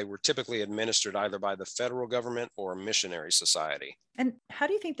lands, they were typically administered either by the federal government or a missionary society. And how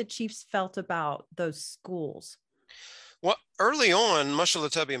do you think the chiefs felt about those schools? Well, early on,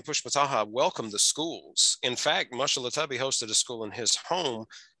 Mushelatubbee and Pushmataha welcomed the schools. In fact, Mushelatubbee hosted a school in his home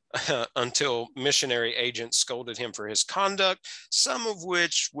until missionary agents scolded him for his conduct, some of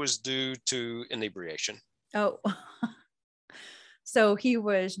which was due to inebriation. Oh, so he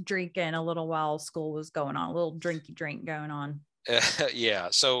was drinking a little while school was going on, a little drinky drink going on. Yeah.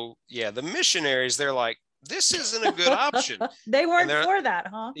 So, the missionaries, they're like, this isn't a good option. They weren't for that,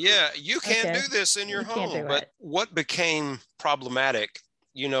 huh? Yeah, you can't do this in your home. But what became problematic,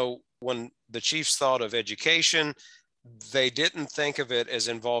 when the chiefs thought of education, they didn't think of it as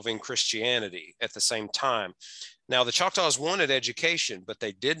involving Christianity at the same time. Now, the Choctaws wanted education, but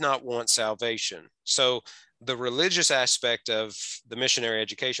they did not want salvation. So the religious aspect of the missionary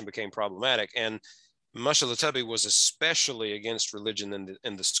education became problematic. And Mushelatubbee was especially against religion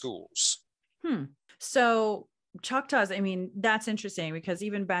in the schools. So Choctaws, I mean, that's interesting because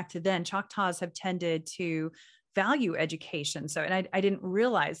even back to then, Choctaws have tended to value education. So, and I didn't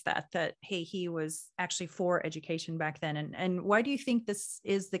realize that, hey, he was actually for education back then. And why do you think this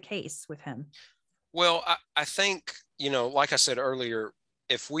is the case with him? Well, I think, like I said earlier,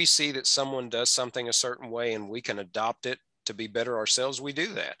 if we see that someone does something a certain way and we can adopt it to be better ourselves, we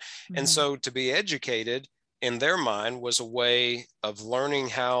do that. And so to be educated in their mind was a way of learning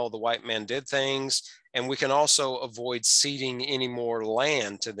how the white man did things. And we can also avoid ceding any more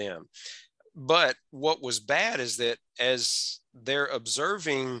land to them. But what was bad is that as they're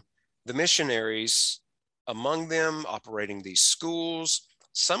observing the missionaries among them operating these schools,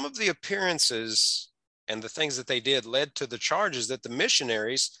 some of the appearances and the things that they did led to the charges that the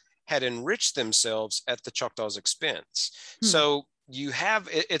missionaries had enriched themselves at the Choctaws' expense. So you have,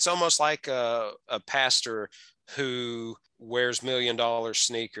 it's almost like a pastor who wears $1 million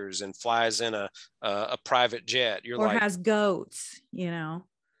sneakers and flies in a private jet. Or has goats,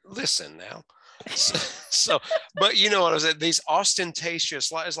 Listen now. So, but you know what I was saying? These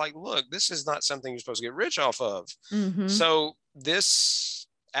ostentatious lies, like, look, this is not something you're supposed to get rich off of. So this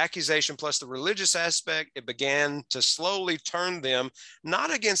accusation plus the religious aspect, it began to slowly turn them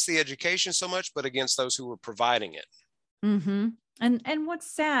not against the education so much, but against those who were providing it. And what's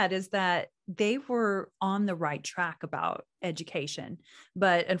sad is that they were on the right track about education,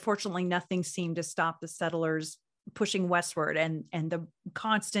 but unfortunately nothing seemed to stop the settlers pushing westward and the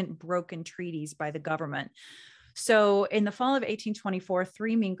constant broken treaties by the government. So in the fall of 1824,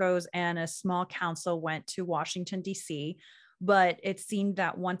 3 Mingos and a small council went to Washington, D.C., but it seemed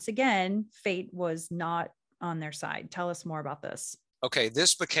that once again, fate was not on their side. Tell us more about this. Okay,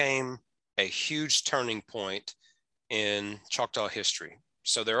 this became a huge turning point in Choctaw history.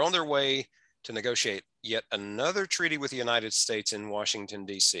 So they're on their way to negotiate yet another treaty with the United States in Washington,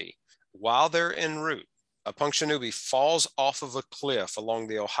 D.C. While they're en route, a Punxsutawney falls off of a cliff along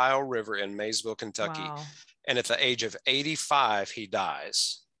the Ohio River in Maysville, Kentucky. Wow. And at the age of 85, he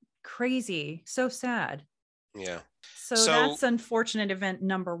dies. Crazy. So sad. Yeah. So that's unfortunate event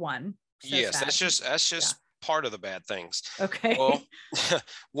number one. So yes, sad. that's just part of the bad things. Okay. Well,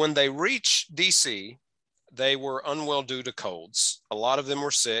 when they reached DC, they were unwell due to colds. A lot of them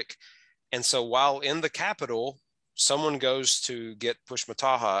were sick. And so while in the capital, someone goes to get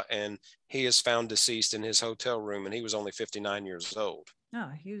Pushmataha, and he is found deceased in his hotel room, and he was only 59 years old.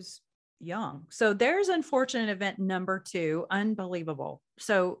 Oh, he was young. So there's unfortunate event number two. Unbelievable.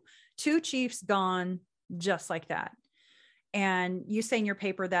 So 2 chiefs gone just like that. And you say in your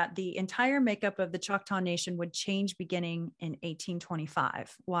paper that the entire makeup of the Choctaw Nation would change beginning in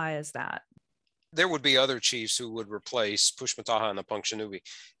 1825. Why is that? There would be other chiefs who would replace Pushmataha and the Punxsutawney,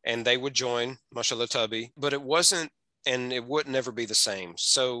 and they would join Mashalahtubby, but it wasn't, and it would never be the same.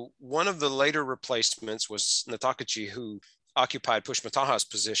 So one of the later replacements was Natakachi, who occupied Pushmataha's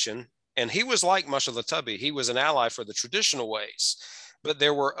position, and he was like Mashalahtubby. He was an ally for the traditional ways, but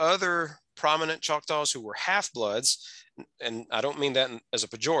there were other prominent Choctaws who were half-bloods, and I don't mean that as a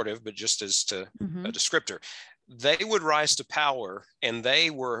pejorative, but just as to a descriptor. They would rise to power, and they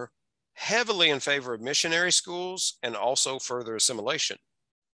were heavily in favor of missionary schools and also further assimilation.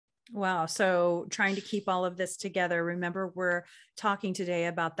 Wow. So trying to keep all of this together. Remember, we're talking today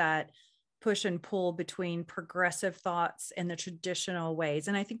about that push and pull between progressive thoughts and the traditional ways.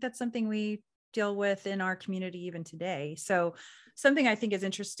 And I think that's something we deal with in our community even today. So something I think is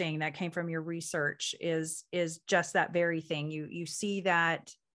interesting that came from your research is just that very thing. You see that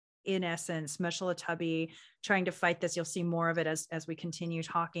in essence, Mashalahtubby trying to fight this. You'll see more of it as we continue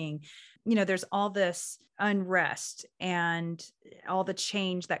talking. You know, there's all this unrest and all the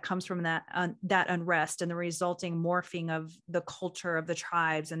change that comes from that unrest and the resulting morphing of the culture of the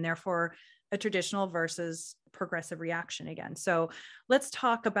tribes, and therefore a traditional versus progressive reaction again. So let's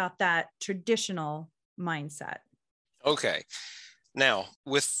talk about that traditional mindset. Okay. Now,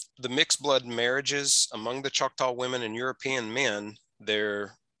 with the mixed blood marriages among the Choctaw women and European men,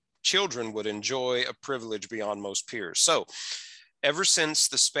 their children would enjoy a privilege beyond most peers. So ever since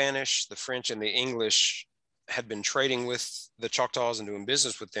the Spanish, the French, and the English had been trading with the Choctaws and doing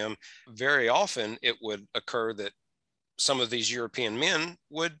business with them, very often it would occur that some of these European men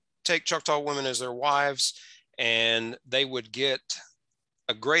would take Choctaw women as their wives, and they would get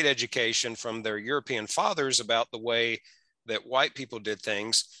a great education from their European fathers about the way that white people did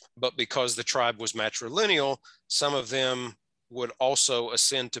things. But because the tribe was matrilineal, some of them would also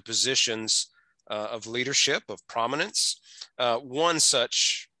ascend to positions of leadership, of prominence. One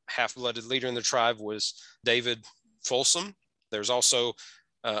such half-blooded leader in the tribe was David Folsom. There's also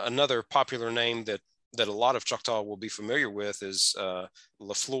another popular name that a lot of Choctaw will be familiar with is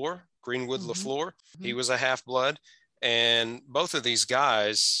LaFleur, Greenwood LaFleur. He was a half-blood. And both of these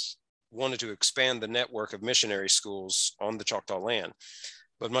guys wanted to expand the network of missionary schools on the Choctaw land.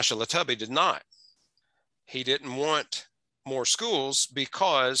 But Mashalahtubby did not. He didn't want more schools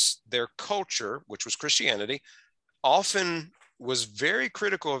because their culture, which was Christianity, often was very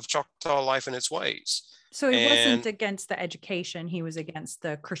critical of Choctaw life and its ways. So he wasn't against the education, he was against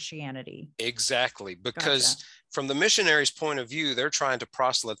the Christianity. Exactly, because from the missionaries' point of view, they're trying to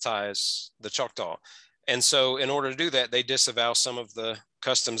proselytize the Choctaw. And so in order to do that, they disavow some of the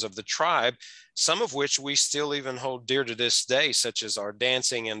customs of the tribe, some of which we still even hold dear to this day, such as our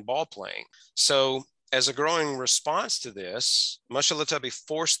dancing and ball playing. So as a growing response to this, Mashalahtubby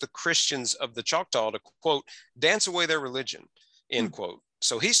forced the Christians of the Choctaw to, quote, dance away their religion, end quote.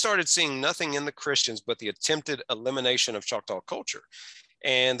 So he started seeing nothing in the Christians but the attempted elimination of Choctaw culture.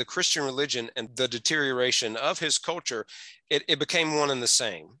 And the Christian religion and the deterioration of his culture, it became one and the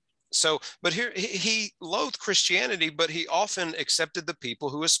same. So, but here he loathed Christianity, but he often accepted the people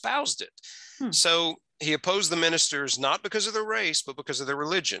who espoused it. So he opposed the ministers, not because of their race, but because of their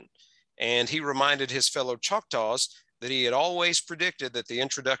religion. And he reminded his fellow Choctaws that he had always predicted that the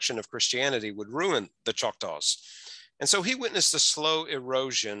introduction of Christianity would ruin the Choctaws. And so he witnessed a slow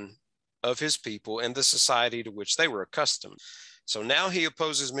erosion of his people and the society to which they were accustomed. So now he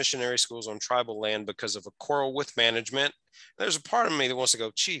opposes missionary schools on tribal land because of a quarrel with management. There's a part of me that wants to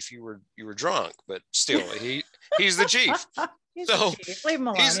go, Chief, you were drunk, but still, he's the chief. He's the chief. Leave him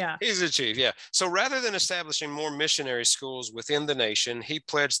alone. He's the chief. Yeah. So rather than establishing more missionary schools within the nation, he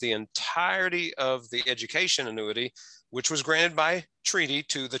pledged the entirety of the education annuity, which was granted by treaty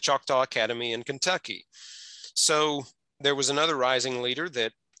to the Choctaw Academy in Kentucky. So there was another rising leader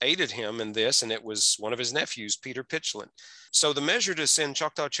that aided him in this, and it was one of his nephews, Peter Pitchlynn. So the measure to send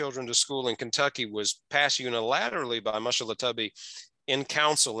Choctaw children to school in Kentucky was passed unilaterally by Mushelatubbee in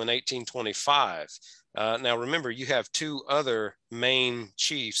council in 1825. Now, remember, you have two other main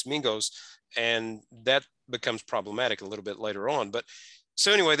chiefs, Mingos, and that becomes problematic a little bit later on. But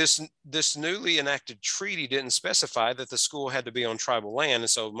so anyway, this newly enacted treaty didn't specify that the school had to be on tribal land. And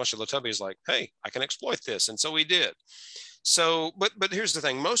so Mushelatubbee is like, hey, I can exploit this. And so he did. So, but here's the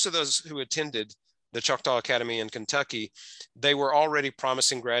thing. Most of those who attended the Choctaw Academy in Kentucky, they were already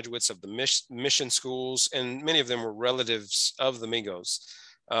promising graduates of the mission schools, and many of them were relatives of the Mingos.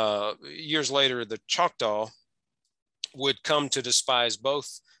 Years later, the Choctaw would come to despise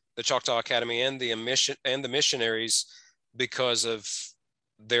both the Choctaw Academy and the missionaries because of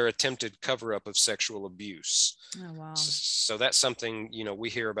their attempted cover-up of sexual abuse. Oh, wow. So that's something, we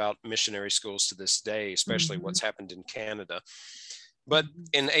hear about missionary schools to this day, especially what's happened in Canada. But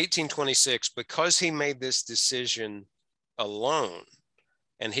in 1826, because he made this decision alone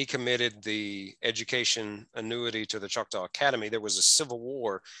and he committed the education annuity to the Choctaw Academy, there was a civil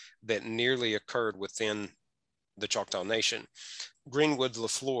war that nearly occurred within the Choctaw Nation. Greenwood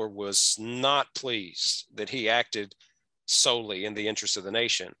LaFleur was not pleased that he acted solely in the interest of the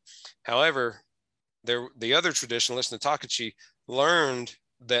nation. However, the other traditionalists, Natakachi, learned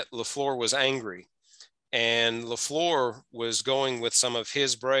that LaFleur was angry, and LaFleur was going with some of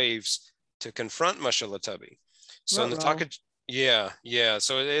his braves to confront Mushelatubbee. So Natakachi, yeah.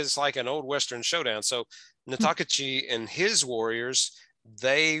 So it is like an old Western showdown. So Natakachi and his warriors,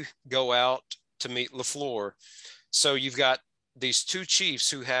 they go out to meet LaFleur. So you've got these two chiefs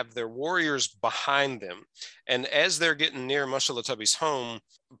who have their warriors behind them. And as they're getting near Mushelatubbee's home,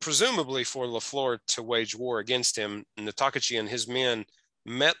 presumably for LaFleur to wage war against him, Natakachi and his men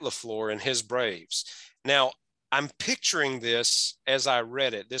met LaFleur and his braves. Now, I'm picturing this as I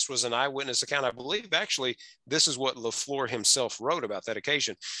read it. This was an eyewitness account. I believe actually this is what LaFleur himself wrote about that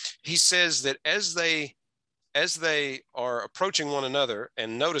occasion. He says that as they are approaching one another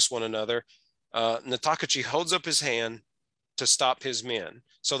and notice one another, Natakachi holds up his hand to stop his men.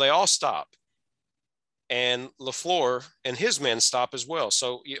 So they all stop. And LaFleur and his men stop as well.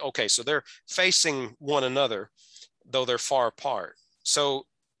 So, okay, so they're facing one another, though they're far apart. So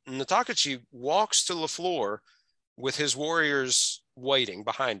Natakachi walks to LaFleur with his warriors waiting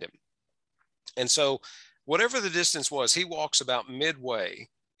behind him. And so whatever the distance was, he walks about midway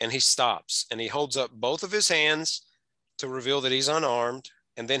and he stops and he holds up both of his hands to reveal that he's unarmed.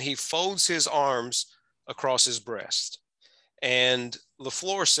 And then he folds his arms across his breast. And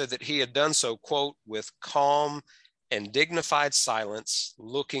LaFleur said that he had done so, quote, with calm and dignified silence,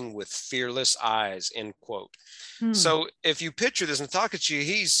 looking with fearless eyes, end quote. So if you picture this, Natakachi,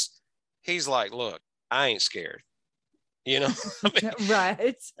 he's like, look, I ain't scared, you know? I mean,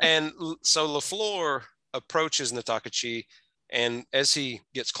 right. And so LaFleur approaches Natakachi, and as he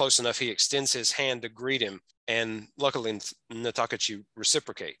gets close enough, he extends his hand to greet him. And luckily, Natakachi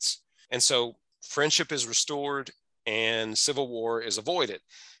reciprocates. And so friendship is restored and civil war is avoided.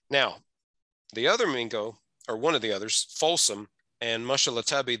 Now, the other Mingo, or one of the others, Folsom and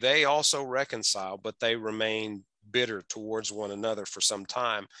Mushelatubbee, they also reconcile, but they remain bitter towards one another for some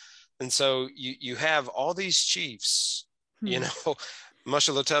time. And so you have all these chiefs, you know,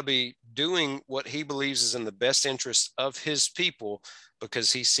 Mushelatubbee doing what he believes is in the best interest of his people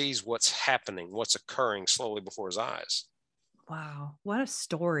because he sees what's happening, what's occurring slowly before his eyes. Wow. What a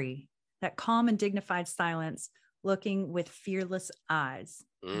story. That calm and dignified silence, looking with fearless eyes.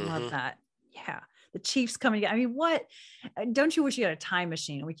 I love that. Yeah. The chiefs coming together. I mean, what, don't you wish you had a time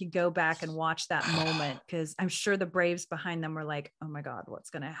machine? We could go back and watch that moment, because I'm sure the Braves behind them were like, oh my God, what's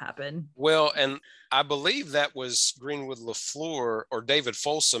going to happen? Well, and I believe that was Greenwood LaFleur or David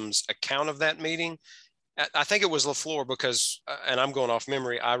Folsom's account of that meeting. I think it was LaFleur because, and I'm going off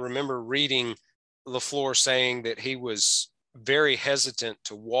memory, I remember reading LaFleur saying that he was very hesitant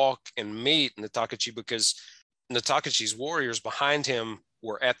to walk and meet Natakachi because Natakachi's warriors behind him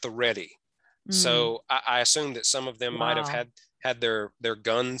were at the ready. So I assume that some of them might have had their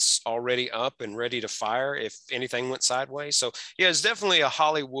guns already up and ready to fire if anything went sideways. So yeah, it's definitely a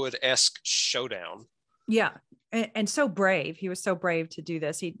Hollywood-esque showdown. Yeah. And so brave. He was so brave to do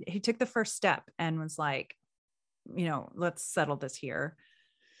this. He took the first step and was like, you know, let's settle this here.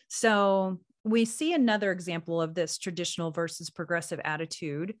 So we see another example of this traditional versus progressive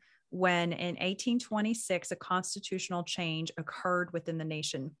attitude when in 1826, a constitutional change occurred within the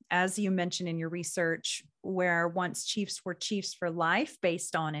nation. As you mentioned in your research, where once chiefs were chiefs for life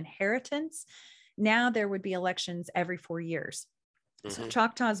based on inheritance, now there would be elections every 4 years. So Mhm.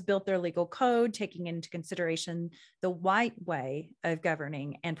 Choctaws built their legal code, taking into consideration the white way of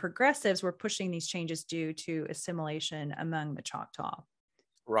governing, and progressives were pushing these changes due to assimilation among the Choctaw.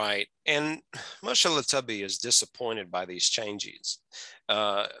 Right. And Mushalatubby is disappointed by these changes.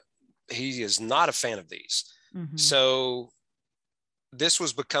 Uh, he is not a fan of these. Mhm. So this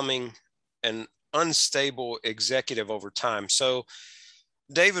was becoming an unstable executive over time. So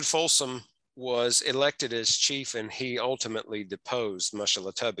David Folsom was elected as chief, and he ultimately deposed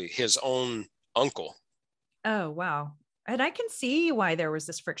Mushalatubby, his own uncle. Oh, wow. And I can see why there was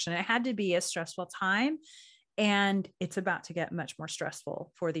this friction. It had to be a stressful time, and it's about to get much more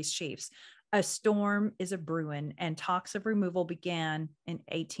stressful for these chiefs. A storm is a brewing, and talks of removal began in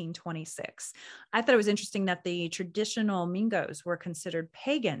 1826. I thought it was interesting that the traditional Mingos were considered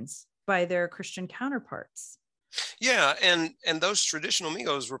pagans by their Christian counterparts. Yeah, and those traditional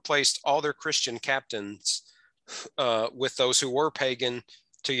Migos replaced all their Christian captains with those who were pagan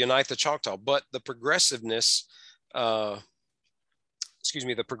to unite the Choctaw. But the progressiveness, uh,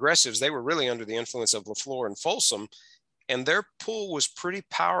 the progressives, they were really under the influence of LaFleur and Folsom, and their pull was pretty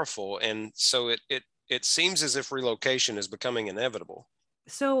powerful. And so it seems as if relocation is becoming inevitable.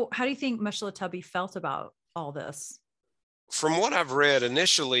 So, how do you think Mushalatubby felt about all this? From what I've read,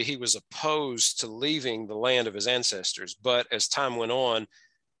 initially he was opposed to leaving the land of his ancestors, but as time went on,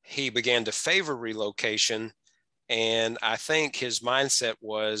 he began to favor relocation. And I think his mindset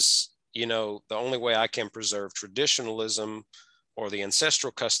was, the only way I can preserve traditionalism or the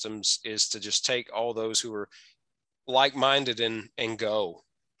ancestral customs is to just take all those who are like-minded and go.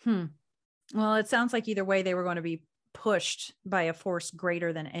 Hmm. Well, it sounds like either way they were going to be pushed by a force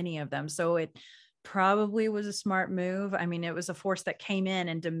greater than any of them. So it probably was a smart move. I mean, it was a force that came in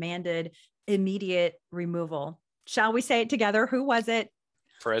and demanded immediate removal. Shall we say it together? Who was it?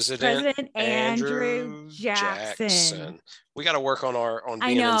 President President Andrew Andrew Jackson. Jackson. We got to work on I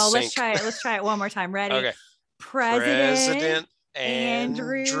being in know. Let's sync. try it. Let's try it one more time. Ready? Okay. President President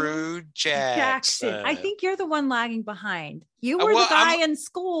Andrew Andrew Jackson. I Jackson. think you're the one lagging behind. You were the Well, guy in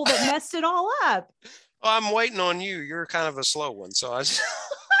school that messed it all up. I'm waiting on you. You're kind of a slow one, so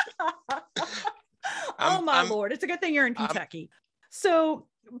Oh my I'm Lord. It's a good thing you're in I'm Kentucky. So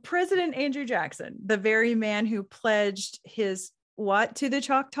President Andrew Jackson, the very man who pledged his what to the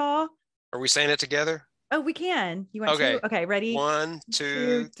Choctaw? Are we saying it together? Oh, we can. You want Okay. to? Okay, ready? 1,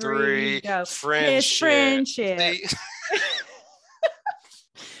 Two, 2, three, 3. go. His Friendship. friendship. See?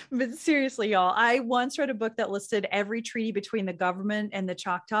 But seriously, y'all, I once read a book that listed every treaty between the government and the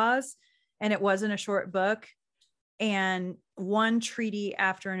Choctaws, and it wasn't a short book. And one treaty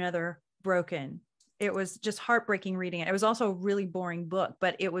after another broken. It was just heartbreaking reading it. It was also a really boring book,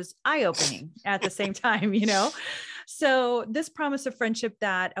 but it was eye-opening at the same time, So this promise of friendship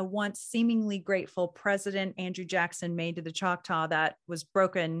that a once seemingly grateful President Andrew Jackson made to the Choctaw that was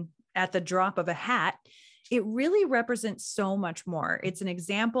broken at the drop of a hat, it really represents so much more. It's an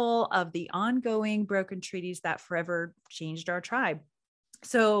example of the ongoing broken treaties that forever changed our tribe.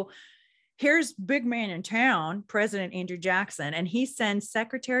 So here's big man in town, President Andrew Jackson, and he sends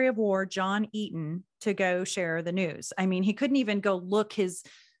Secretary of War John Eaton to go share the news. I mean, he couldn't even go look his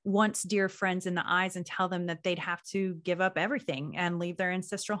once dear friends in the eyes and tell them that they'd have to give up everything and leave their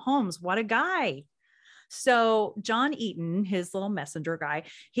ancestral homes. What a guy. So John Eaton, his little messenger guy,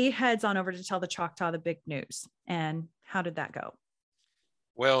 he heads on over to tell the Choctaw the big news. And how did that go?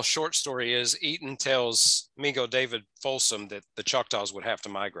 Well, short story is Eaton tells Mingo David Folsom that the Choctaws would have to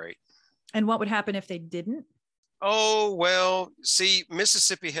migrate. And what would happen if they didn't? Oh, well, see,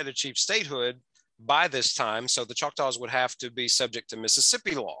 Mississippi had achieved statehood by this time, so the Choctaws would have to be subject to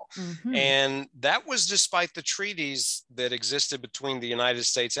Mississippi law. Mm-hmm. And that was despite the treaties that existed between the United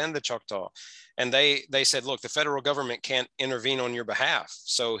States and the Choctaw. And they said, look, the federal government can't intervene on your behalf.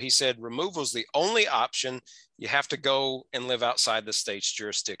 So he said, removal is the only option. You have to go and live outside the state's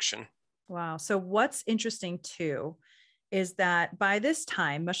jurisdiction. Wow. So what's interesting too is that by this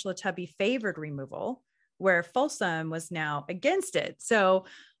time, Mushalatubby favored removal, where Folsom was now against it. So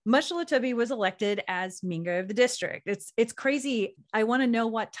Mushalatubby was elected as Mingo of the district. It's crazy. I want to know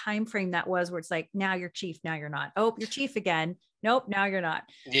what time frame that was, where it's like, now you're chief, now you're not. Oh, you're chief again. Nope, now you're not.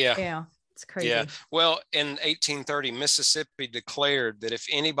 Yeah. It's crazy. Yeah. Well, in 1830, Mississippi declared that if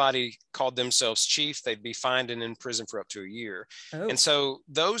anybody called themselves chief, they'd be fined and in prison for up to a year. Oh. And so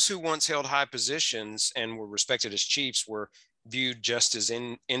those who once held high positions and were respected as chiefs were viewed just as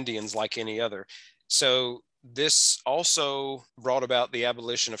Indians like any other. So this also brought about the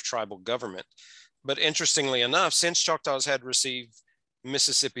abolition of tribal government. But interestingly enough, since Choctaws had received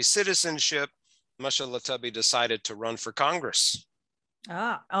Mississippi citizenship, Mushalatubby decided to run for Congress.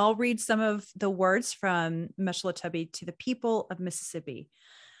 I'll read some of the words from Meshulatubby to the people of Mississippi.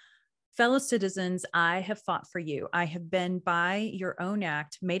 Fellow citizens, I have fought for you. I have been, by your own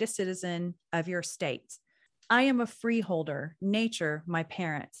act, made a citizen of your state. I am a freeholder, nature my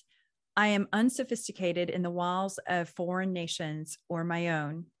parent. I am unsophisticated in the walls of foreign nations or my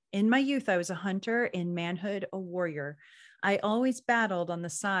own. In my youth, I was a hunter, in manhood, a warrior. I always battled on the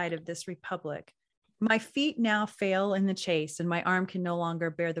side of this republic. My feet now fail in the chase, and my arm can no longer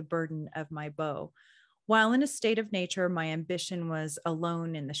bear the burden of my bow. While in a state of nature, my ambition was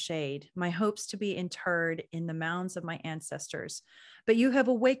alone in the shade, my hopes to be interred in the mounds of my ancestors. But you have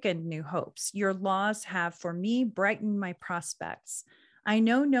awakened new hopes. Your laws have for me brightened my prospects. I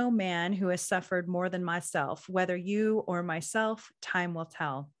know no man who has suffered more than myself. Whether you or myself, time will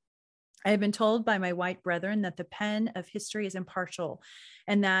tell. I have been told by my white brethren that the pen of history is impartial,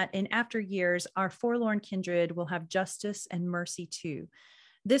 and that in after years, our forlorn kindred will have justice and mercy too.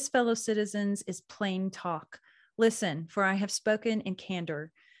 This, fellow citizens, is plain talk. Listen, for I have spoken in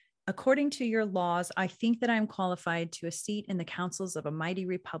candor. According to your laws, I think that I am qualified to a seat in the councils of a mighty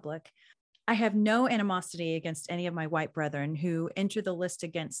republic. I have no animosity against any of my white brethren who enter the list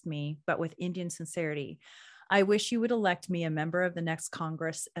against me, but with Indian sincerity. I wish you would elect me a member of the next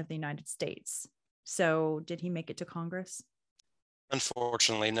Congress of the United States. So, did he make it to Congress?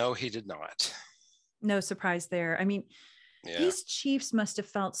 Unfortunately, no, he did not. No surprise there. I mean, Yeah. These chiefs must have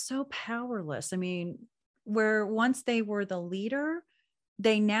felt so powerless. I mean, where once they were the leader,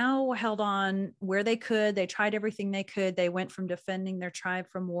 they now held on where they could. They tried everything they could. They went from defending their tribe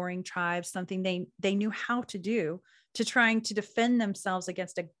from warring tribes, something they knew how to do, to trying to defend themselves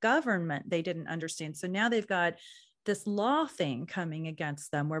against a government they didn't understand. So now they've got this law thing coming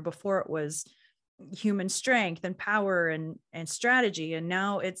against them, where before it was human strength and power and strategy, and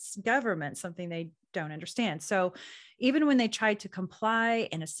now it's government, something they don't understand. So even when they tried to comply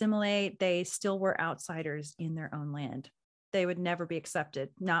and assimilate, they still were outsiders in their own land. They would never be accepted,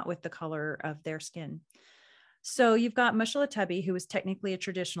 not with the color of their skin. So you've got Meshulatubby, who was technically a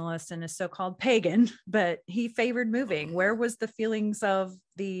traditionalist and a so-called pagan, but he favored moving. Where was the feelings of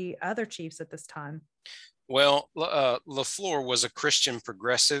the other chiefs at this time? Well, LaFleur was a Christian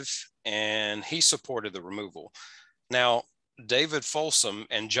progressive, and he supported the removal. Now, David Folsom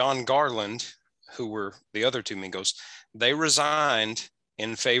and John Garland, who were the other two Mingos, they resigned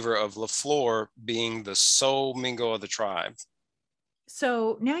in favor of LaFleur being the sole Mingo of the tribe.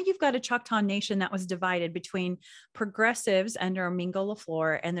 So now you've got a Choctaw nation that was divided between progressives under Mingo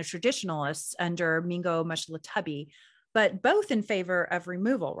LaFleur and the traditionalists under Mingo Meshulatubby, but both in favor of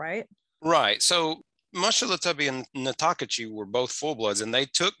removal, right? Right. So Meshulatubby and Natakache were both full-bloods, and they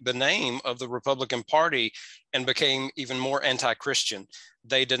took the name of the Republican Party and became even more anti-Christian.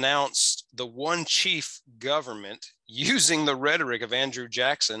 They denounced the one chief government using the rhetoric of Andrew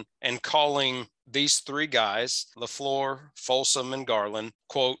Jackson and calling these three guys, LaFleur, Folsom, and Garland,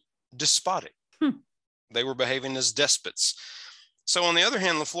 quote, despotic. They were behaving as despots. So on the other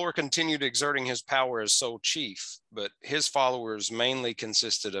hand, LaFleur continued exerting his power as sole chief, but his followers mainly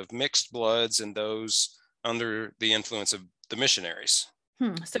consisted of mixed bloods and those under the influence of the missionaries.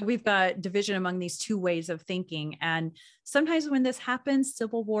 So we've got division among these two ways of thinking. And sometimes when this happens,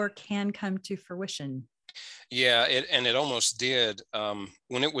 civil war can come to fruition. Yeah, it almost did.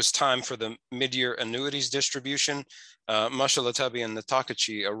 When it was time for the mid-year annuities distribution, Meshulatubby and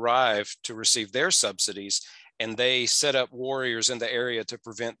Natakache arrived to receive their subsidies, and they set up warriors in the area to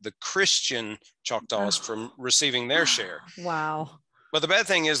prevent the Christian Choctaws from receiving their share. Wow. But the bad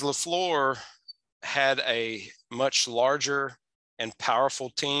thing is LaFleur had a much larger and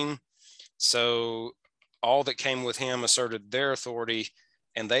powerful team. So all that came with him asserted their authority,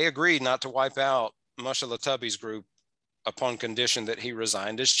 and they agreed not to wipe out Meshulatubby's group upon condition that he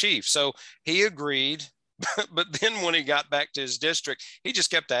resigned as chief. So he agreed, but then when he got back to his district, he just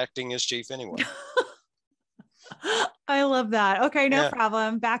kept acting as chief anyway. I love that. Okay, no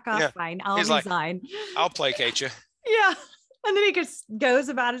problem. Back off, fine. I'll resign. Like, I'll placate you. Yeah. And then he just goes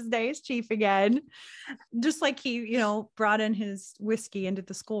about his day as chief again. Just like he, brought in his whiskey into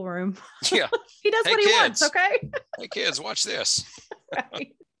the schoolroom. Yeah. He does what he wants, okay? Hey kids, watch this.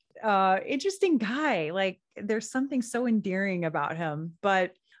 Right. Interesting guy. Like there's something so endearing about him.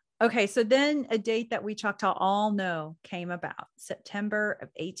 But okay, so then a date that we Choctaw all know came about, September of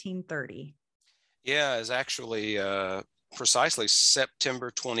 1830. Yeah, it's actually precisely September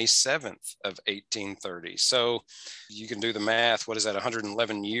 27th of 1830. So you can do the math. What is that,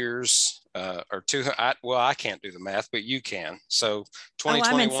 111 years or two? I can't do the math, but you can. So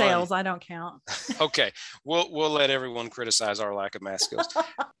 2021. I'm in sales. I don't count. Okay. We'll let everyone criticize our lack of math skills.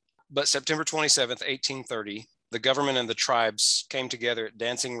 But September 27th, 1830, the government and the tribes came together at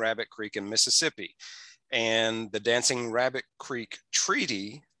Dancing Rabbit Creek in Mississippi. And the Dancing Rabbit Creek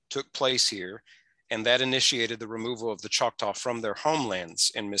Treaty took place here, and that initiated the removal of the Choctaw from their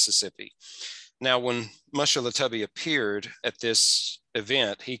homelands in Mississippi. Now, when Mushulatubby appeared at this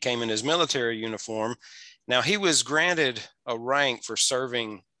event, he came in his military uniform. Now, he was granted a rank for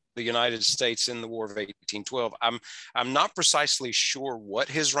serving the United States in the War of 1812. I'm not precisely sure what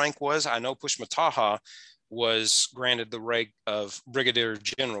his rank was. I know Pushmataha was granted the rank of Brigadier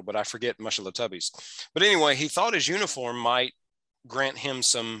General, but I forget Mushulatubby's. But anyway, he thought his uniform might grant him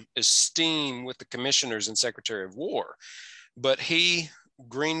some esteem with the commissioners and Secretary of War. But he,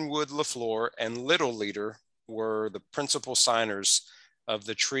 Greenwood LaFleur, and Little Leader were the principal signers of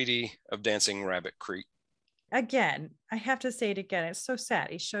the Treaty of Dancing Rabbit Creek. Again, I have to say it again. It's so sad.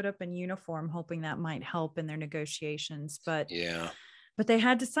 He showed up in uniform, hoping that might help in their negotiations. But they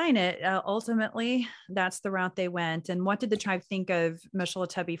had to sign it. Ultimately, that's the route they went. And what did the tribe think of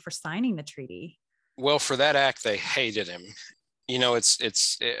Mushulatubby for signing the treaty? Well, for that act, they hated him. You know,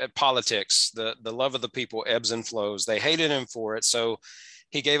 it's politics. The love of the people ebbs and flows. They hated him for it. So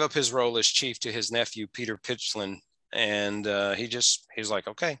he gave up his role as chief to his nephew, Peter Pitchlynn. And he's like,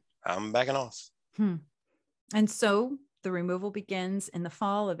 okay, I'm backing off. And so the removal begins in the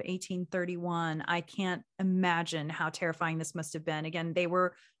fall of 1831. I can't imagine how terrifying this must have been. Again, they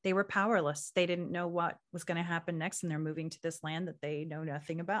were powerless. They didn't know what was going to happen next, and they're moving to this land that they know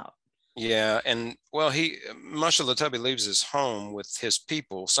nothing about. Yeah, and well, Mushulatubby leaves his home with his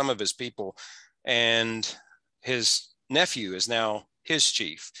people, some of his people, and his nephew is now his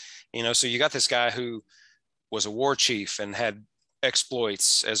chief. You know, so you got this guy who was a war chief and had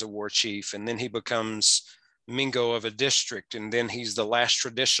exploits as a war chief, and then he becomes Mingo of a district, and then he's the last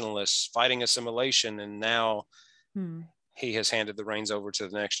traditionalist fighting assimilation, and now he has handed the reins over to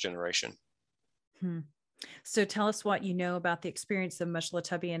the next generation. So tell us what you know about the experience of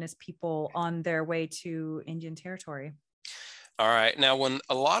Mushulatubby and his people on their way to Indian Territory. All right. Now, when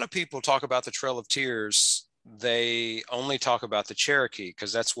a lot of people talk about the Trail of Tears, they only talk about the Cherokee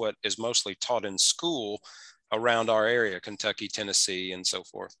because that's what is mostly taught in school around our area, Kentucky, Tennessee, and so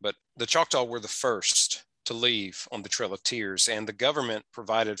forth. But the Choctaw were the first to leave on the Trail of Tears, and the government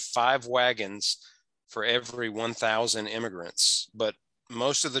provided 5 wagons for every 1,000 immigrants. But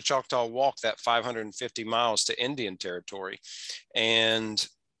most of the Choctaw walked that 550 miles to Indian Territory. And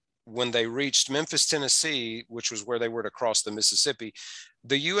when they reached Memphis, Tennessee, which was where they were to cross the Mississippi,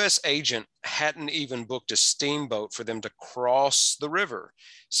 the U.S. agent hadn't even booked a steamboat for them to cross the river.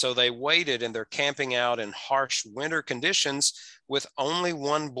 So they waited, and they're camping out in harsh winter conditions with only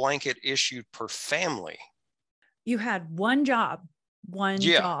 1 blanket issued per family. You had one job.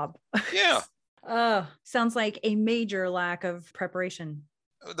 Job. Yeah. Sounds like a major lack of preparation.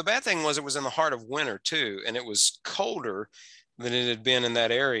 The bad thing was it was in the heart of winter too, and it was colder than it had been in that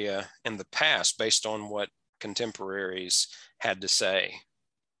area in the past, based on what contemporaries had to say.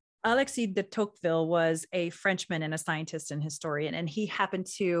 Alexis de Tocqueville was a Frenchman and a scientist and historian, and he happened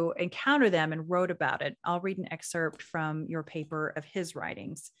to encounter them and wrote about it. I'll read an excerpt from your paper of his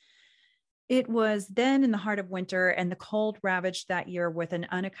writings. It was then in the heart of winter, and the cold ravaged that year with an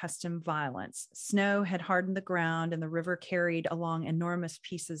unaccustomed violence. Snow had hardened the ground, and the river carried along enormous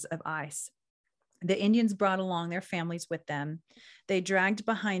pieces of ice. The Indians brought along their families with them. They dragged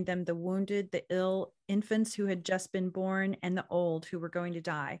behind them the wounded, the ill, infants who had just been born, and the old who were going to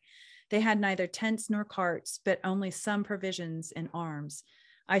die. They had neither tents nor carts, but only some provisions and arms.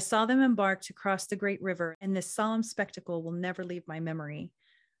 I saw them embark to cross the great river, and this solemn spectacle will never leave my memory.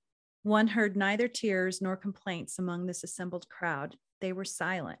 One heard neither tears nor complaints among this assembled crowd. They were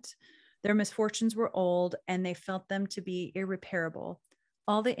silent. Their misfortunes were old, and they felt them to be irreparable.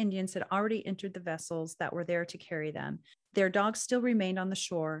 All the Indians had already entered the vessels that were there to carry them. Their dogs still remained on the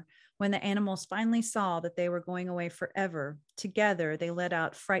shore. When the animals finally saw that they were going away forever, together they let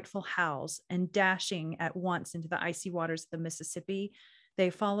out frightful howls, and dashing at once into the icy waters of the Mississippi,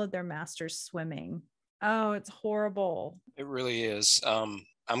 they followed their masters swimming. Oh, it's horrible. It really is.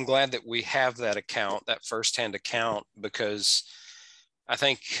 I'm glad that we have that account, that firsthand account, because I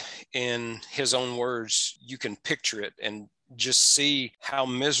think in his own words, you can picture it and just see how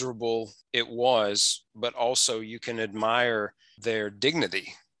miserable it was, but also you can admire their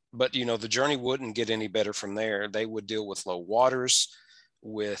dignity. But, you know, the journey wouldn't get any better from there. They would deal with low waters,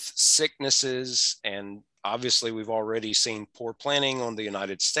 with sicknesses, and obviously we've already seen poor planning on the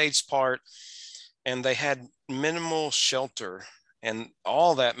United States part, and they had minimal shelter. And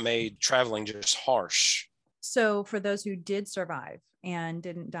all that made traveling just harsh. So for those who did survive and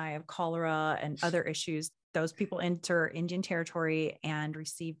didn't die of cholera and other issues, those people enter Indian territory and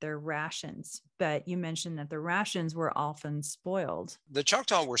receive their rations. But you mentioned that the rations were often spoiled. The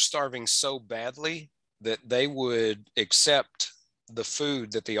Choctaw were starving so badly that they would accept the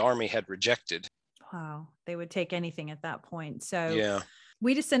food that the army had rejected. Wow. They would take anything at that point. So Yeah.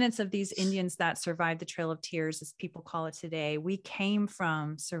 we descendants of these Indians that survived the Trail of Tears, as people call it today, we came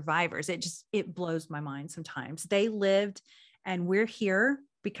from survivors. It blows my mind sometimes. They lived and we're here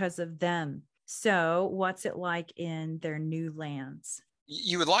because of them. So what's it like in their new lands?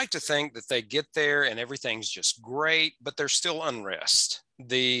 You would like to think that they get there and everything's just great, but there's still unrest.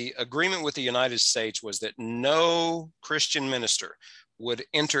 The agreement with the United States was that no Christian minister would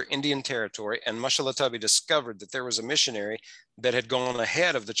enter Indian territory, and Mashalatubby discovered that there was a missionary that had gone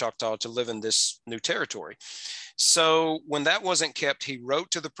ahead of the Choctaw to live in this new territory. So when that wasn't kept, he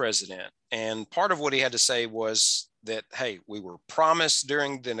wrote to the president, and part of what he had to say was that, hey, we were promised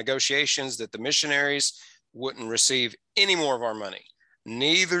during the negotiations that the missionaries wouldn't receive any more of our money.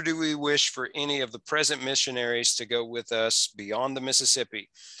 Neither do we wish for any of the present missionaries to go with us beyond the Mississippi.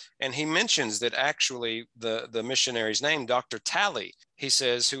 And he mentions that actually the missionary's name, Dr. Talley, he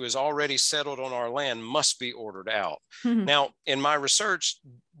says, who is already settled on our land, must be ordered out. Now, in my research,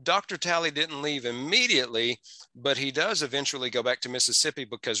 Dr. Talley didn't leave immediately, but he does eventually go back to Mississippi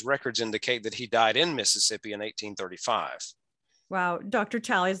because records indicate that he died in Mississippi in 1835. Wow. Dr.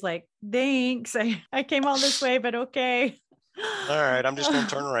 Talley's like, thanks. I came all this way, but okay. All right, I'm just going to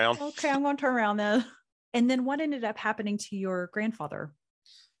turn around. Okay, I'm going to turn around then. And then what ended up happening to your grandfather?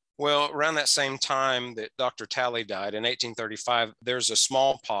 Well, around that same time that Dr. Talley died in 1835, there's a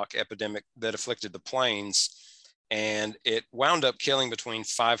smallpox epidemic that afflicted the plains, and it wound up killing between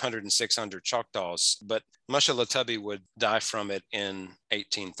 500 and 600 Choctaws, but Mashalatubby would die from it in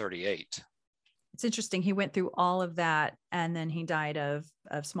 1838. It's interesting. He went through all of that, and then he died of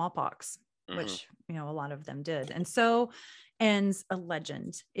smallpox, which, a lot of them did. And so ends a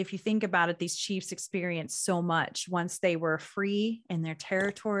legend. If you think about it, these chiefs experienced so much once they were free in their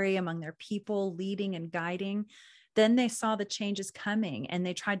territory, among their people, leading and guiding. Then they saw the changes coming and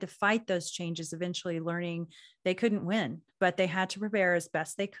they tried to fight those changes, eventually learning they couldn't win, but they had to prepare as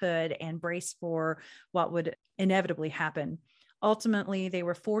best they could and brace for what would inevitably happen. Ultimately, they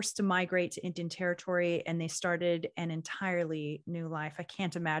were forced to migrate to Indian territory and they started an entirely new life. I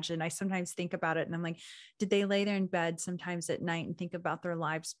can't imagine. I sometimes think about it and I'm like, did they lay there in bed sometimes at night and think about their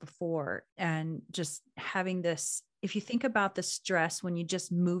lives before? And just having this, if you think about the stress when you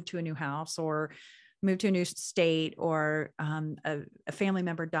just move to a new house or move to a new state or a family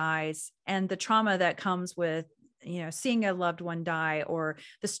member dies, and the trauma that comes with, seeing a loved one die, or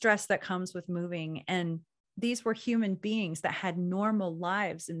the stress that comes with moving. And these were human beings that had normal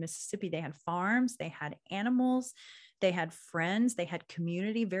lives in Mississippi. They had farms, they had animals, they had friends, they had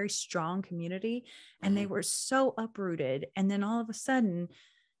community, very strong community, and they were so uprooted. And then all of a sudden,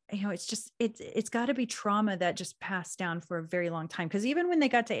 it's got to be trauma that just passed down for a very long time. Because even when they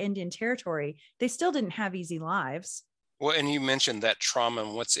got to Indian territory, they still didn't have easy lives. Well, and you mentioned that trauma.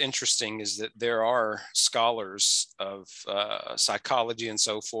 And what's interesting is that there are scholars of psychology and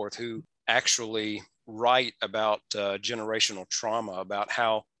so forth who actually write about generational trauma, about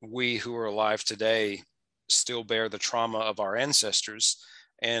how we who are alive today still bear the trauma of our ancestors.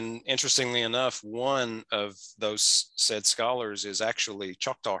 And interestingly enough, one of those said scholars is actually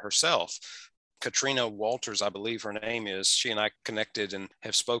Choctaw herself. Katrina Walters, I believe her name is. She and I connected and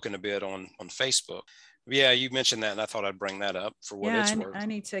have spoken a bit on Facebook. Yeah, you mentioned that, and I thought I'd bring that up for what it's worth. I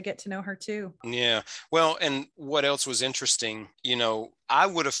need to get to know her too. Yeah. Well, and what else was interesting, I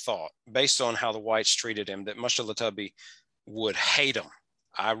would have thought, based on how the whites treated him, that Mashalatubby would hate him.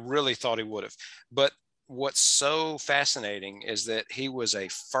 I really thought he would have. But what's so fascinating is that he was a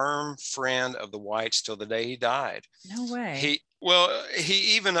firm friend of the whites till the day he died. No way.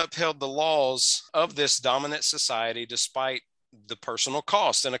 He even upheld the laws of this dominant society despite the personal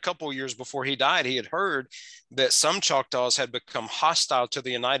cost. And a couple of years before he died, he had heard that some Choctaws had become hostile to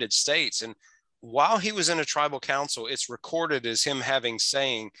the United States. And while he was in a tribal council, it's recorded as him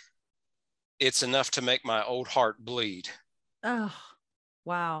saying, "It's enough to make my old heart bleed." Oh,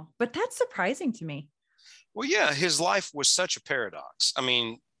 wow. But that's surprising to me. Well, yeah, his life was such a paradox. I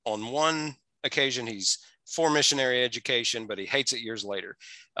mean, on one occasion, he's for missionary education, but he hates it years later.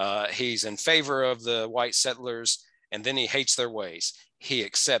 He's in favor of the white settlers, and then he hates their ways. He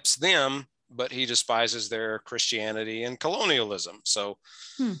accepts them, but he despises their Christianity and colonialism. So,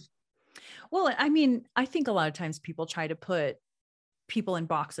 Well, I mean, I think a lot of times people try to put people in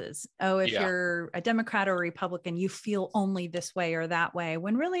boxes. Oh, if you're a Democrat or a Republican, you feel only this way or that way,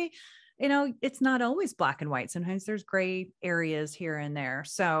 when really, it's not always black and white. Sometimes there's gray areas here and there.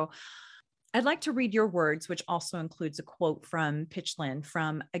 So I'd like to read your words, which also includes a quote from Pitchland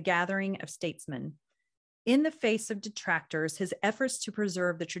from A Gathering of Statesmen. In the face of detractors, his efforts to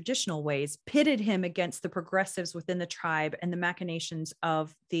preserve the traditional ways pitted him against the progressives within the tribe and the machinations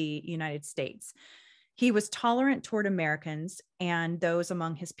of the United States. He was tolerant toward Americans and those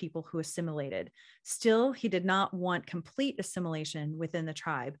among his people who assimilated. Still, he did not want complete assimilation within the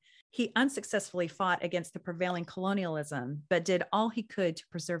tribe. He unsuccessfully fought against the prevailing colonialism, but did all he could to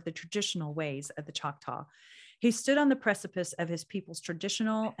preserve the traditional ways of the Choctaw. He stood on the precipice of his people's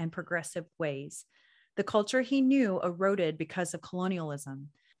traditional and progressive ways. The culture he knew eroded because of colonialism.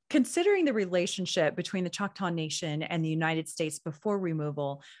 Considering the relationship between the Choctaw Nation and the United States before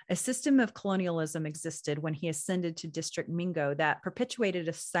removal, a system of colonialism existed when he ascended to District Mingo that perpetuated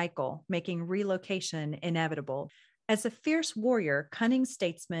a cycle, making relocation inevitable. As a fierce warrior, cunning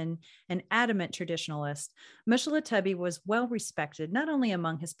statesman, and adamant traditionalist, Mushalatubby was well respected not only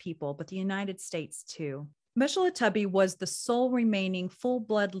among his people, but the United States too. Mushalatubby was the sole remaining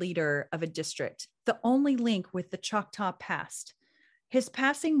full-blood leader of a district, the only link with the Choctaw past. His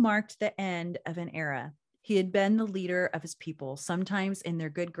passing marked the end of an era. He had been the leader of his people, sometimes in their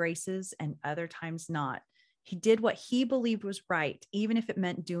good graces and other times not. He did what he believed was right, even if it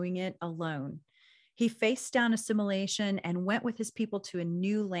meant doing it alone. He faced down assimilation and went with his people to a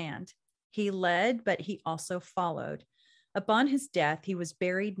new land. He led, but he also followed. Upon his death, he was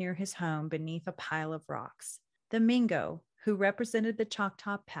buried near his home beneath a pile of rocks. The Mingo, who represented the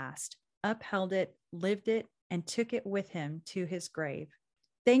Choctaw past, upheld it, lived it, and took it with him to his grave.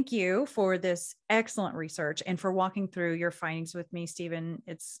 Thank you for this excellent research and for walking through your findings with me, Stephen.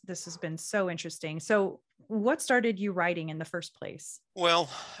 This has been so interesting. So what started you writing in the first place? Well,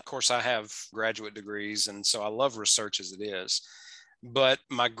 of course, I have graduate degrees, and so I love research as it is. But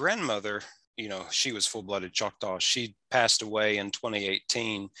my grandmother, she was full-blooded Choctaw. She passed away in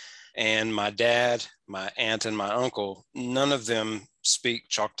 2018. And my dad, my aunt, and my uncle, none of them speak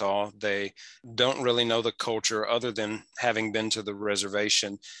Choctaw. They don't really know the culture other than having been to the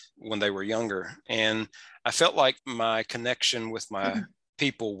reservation when they were younger. And I felt like my connection with my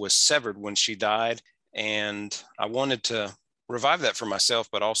people was severed when she died. And I wanted to revive that for myself,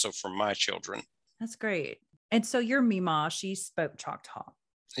 but also for my children. That's great. And so your Mima, she spoke Choctaw.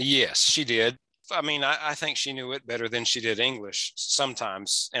 Yes, she did. I mean, I think she knew it better than she did English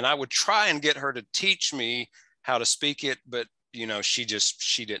sometimes. And I would try and get her to teach me how to speak it, but, she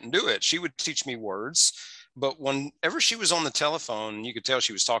didn't do it. She would teach me words. But whenever she was on the telephone, you could tell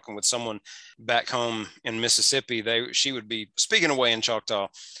she was talking with someone back home in Mississippi. She would be speaking away in Choctaw.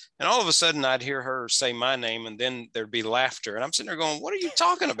 And all of a sudden, I'd hear her say my name, and then there'd be laughter. And I'm sitting there going, what are you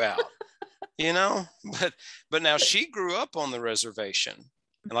talking about? But now she grew up on the reservation.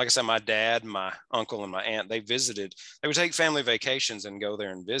 And like I said, my dad, my uncle, and my aunt, they would take family vacations and go there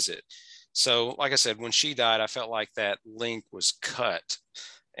and visit. So like I said, when she died, I felt like that link was cut.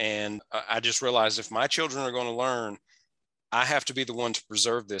 And I just realized if my children are going to learn, I have to be the one to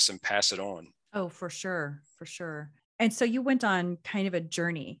preserve this and pass it on. Oh, for sure. For sure. And so you went on kind of a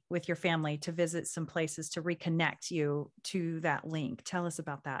journey with your family to visit some places to reconnect you to that link. Tell us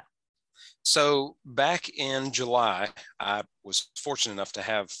about that. So back in July, I was fortunate enough to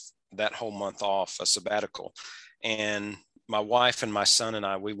have that whole month off, a sabbatical. And my wife and my son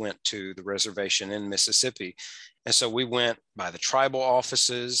and we went to the reservation in Mississippi. And so we went by the tribal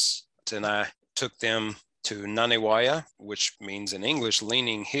offices, and I took them to Nanewaya, which means in English,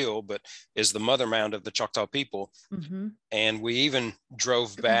 leaning hill, but is the mother mound of the Choctaw people. Mm-hmm. And we even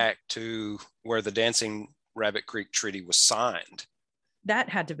drove back to where the Dancing Rabbit Creek Treaty was signed. That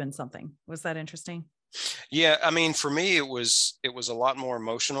had to have been something. Was that interesting? Yeah, I mean, for me, it was a lot more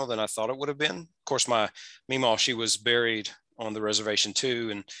emotional than I thought it would have been. Of course, my Meemaw, she was buried on the reservation too,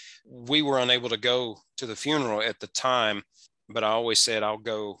 and we were unable to go to the funeral at the time, but I always said I'll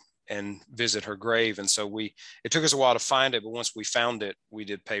go and visit her grave. And so it took us a while to find it, but once we found it, we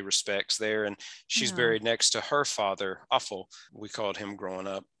did pay respects there. And she's buried next to her father, Affel. We called him growing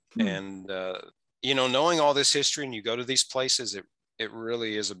up. And, knowing all this history and you go to these places, it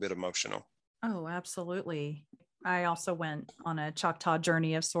really is a bit emotional. Oh, absolutely. I also went on a Choctaw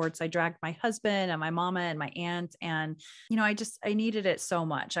journey of sorts. I dragged my husband and my mama and my aunt. And, I needed it so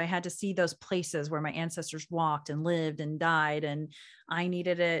much. I had to see those places where my ancestors walked and lived and died. And I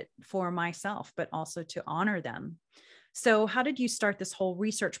needed it for myself, but also to honor them. So how did you start this whole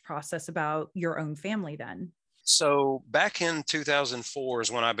research process about your own family then? So back in 2004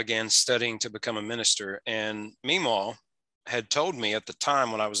 is when I began studying to become a minister. And Meemaw had told me at the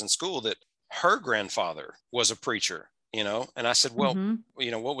time when I was in school that her grandfather was a preacher, and I said, well,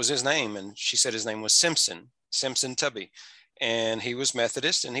 what was his name? And she said his name was Simpson Tubby. and he was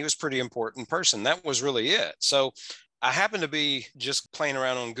Methodist, and he was a pretty important person. That was really it. So I happened to be just playing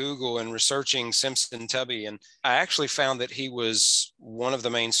around on Google and researching Simpson Tubby, and I actually found that he was one of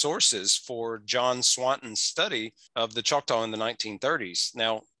the main sources for John Swanton's study of the Choctaw in the 1930s.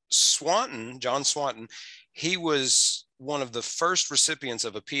 Now, John Swanton, he was one of the first recipients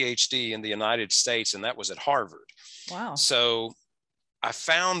of a PhD in the United States, and that was at Harvard. Wow. So I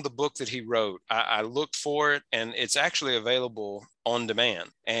found the book that he wrote. I looked for it, and it's actually available on demand.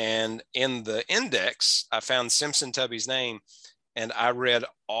 And in the index, I found Simpson Tubby's name, and I read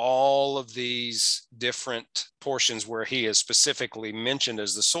all of these different portions where he is specifically mentioned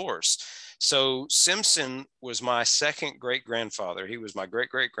as the source. So Simpson was my second great-grandfather. He was my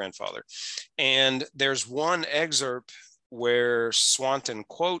great-great-grandfather. And there's one excerpt where Swanton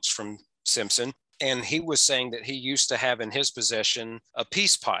quotes from Simpson, and he was saying that he used to have in his possession a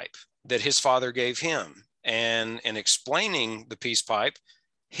peace pipe that his father gave him. And in explaining the peace pipe,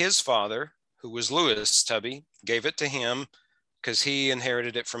 his father, who was Lewis Tubby, gave it to him because he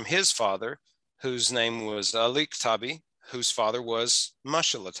inherited it from his father, whose name was Alik Tubby, whose father was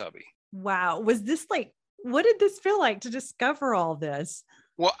Mushala Tubby. Wow. Was this like, what did this feel like to discover all this?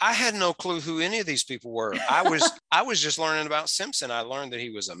 Well, I had no clue who any of these people were. I was just learning about Simpson. I learned that he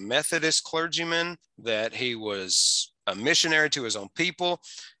was a Methodist clergyman, that he was a missionary to his own people.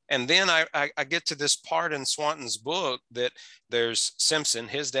 And then I get to this part in Swanton's book that there's Simpson,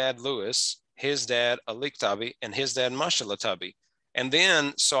 his dad Lewis, his dad Alik Tubby, and his dad Mushala Tubby. And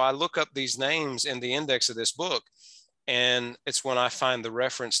then, so I look up these names in the index of this book, and it's when I find the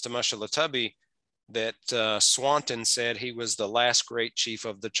reference to Mushala Tubby that Swanton said he was the last great chief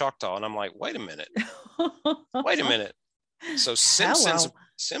of the Choctaw. And I'm like, wait a minute. So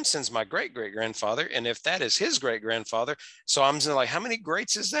Simpson's my great-great-grandfather. And if that is his great-grandfather, so I'm like, how many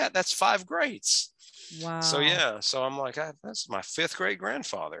greats is that? That's 5 greats. Wow. So yeah, so I'm like, that's my 5th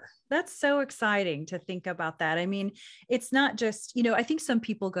great-grandfather. That's so exciting to think about that. I mean, it's not just, I think some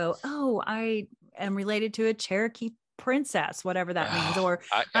people go, oh, I am related to a Cherokee princess, whatever that means, or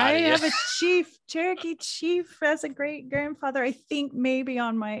I have a Cherokee chief as a great grandfather. I think maybe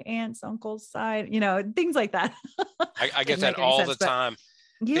on my aunt's uncle's side, things like that. I get that all the time.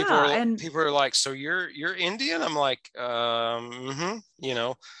 Yeah, people are like, so you're Indian? I'm like, and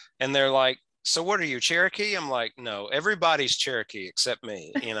they're like, so what are you, Cherokee? I'm like, no, everybody's Cherokee except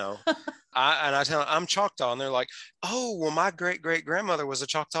me, I tell them I'm Choctaw, and they're like, oh, well, my great grandmother was a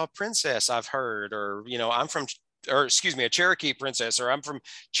Choctaw princess, I've heard, or I'm from, or excuse me, a Cherokee princess, or I'm from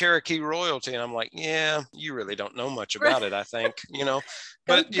Cherokee royalty. And I'm like, yeah, you really don't know much about it, I think,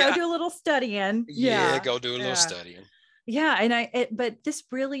 but go do a little studying. Yeah, go do a little studying. Yeah. And but this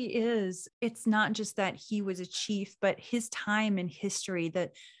really is, it's not just that he was a chief, but his time in history,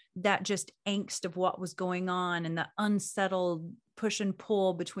 that just angst of what was going on, and the unsettled push and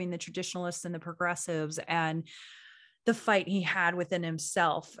pull between the traditionalists and the progressives, and the fight he had within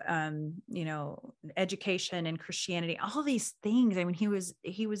himself, education and Christianity, all these things. I mean, he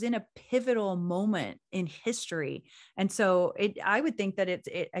was in a pivotal moment in history. And so I would think that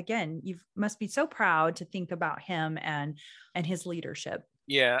again, you must be so proud to think about him and his leadership.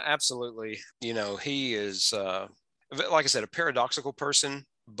 Yeah, absolutely. He is, like I said, a paradoxical person,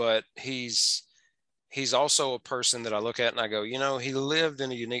 but he's also a person that I look at and I go, he lived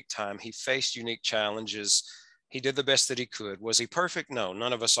in a unique time. He faced unique challenges. He did the best that he could. Was he perfect? No,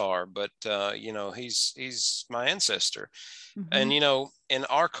 none of us are, but he's my ancestor. Mm-hmm. And, in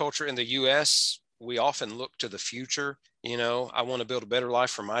our culture in the US, we often look to the future. I want to build a better life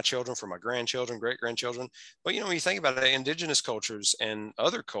for my children, for my grandchildren, great-grandchildren. But, when you think about it, indigenous cultures and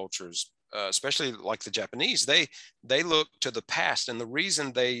other cultures, especially like the Japanese, they look to the past. And the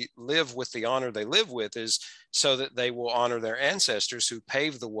reason they live with the honor they live with is so that they will honor their ancestors who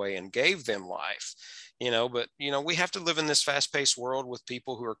paved the way and gave them life. But we have to live in this fast-paced world with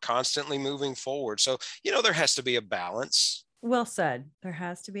people who are constantly moving forward. So, there has to be a balance. Well said. There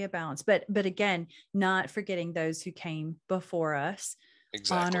has to be a balance, but again, not forgetting those who came before us,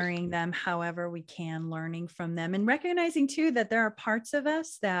 exactly. Honoring them however we can, learning from them, and recognizing too that there are parts of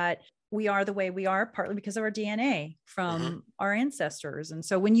us that we are the way we are, partly because of our DNA from our ancestors. And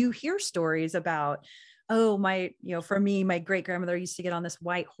so when you hear stories about, oh, for me, my great grandmother used to get on this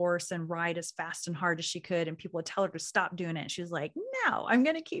white horse and ride as fast and hard as she could. And people would tell her to stop doing it. And she was like, no, I'm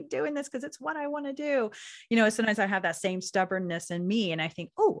going to keep doing this because it's what I want to do. Sometimes I have that same stubbornness in me. And I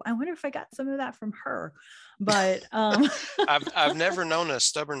think, oh, I wonder if I got some of that from her. But I've never known a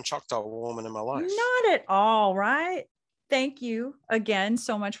stubborn Choctaw woman in my life. Not at all, right? Thank you again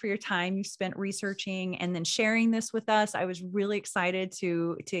so much for your time you spent researching and then sharing this with us. I was really excited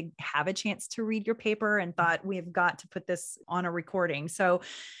to have a chance to read your paper and thought we have got to put this on a recording. So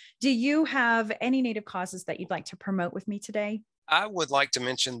do you have any Native causes that you'd like to promote with me today? I would like to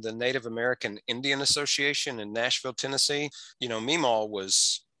mention the Native American Indian Association in Nashville, Tennessee. Meemaw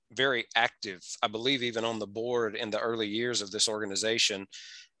was very active, I believe, even on the board in the early years of this organization.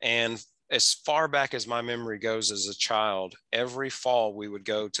 And as far back as my memory goes as a child, every fall we would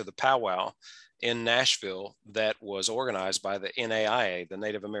go to the powwow in Nashville that was organized by the NAIA, the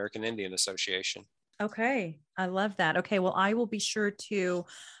Native American Indian Association. Okay. I love that. Okay. Well, I will be sure to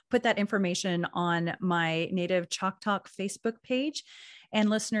put that information on my Native Chalk Talk Facebook page. And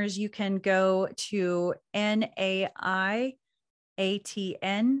listeners, you can go to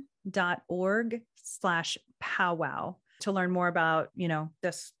naiatn.org/powwow to learn more about,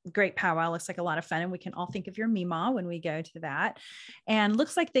 this great powwow. Looks like a lot of fun. And we can all think of your Meemaw when we go to that. And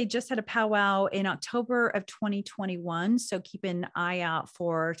looks like they just had a powwow in October of 2021. So keep an eye out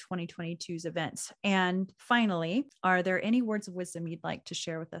for 2022's events. And finally, are there any words of wisdom you'd like to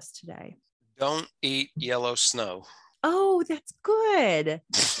share with us today? Don't eat yellow snow. Oh, that's good.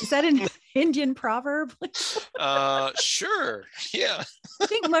 Is that an Indian proverb? Sure. Yeah. I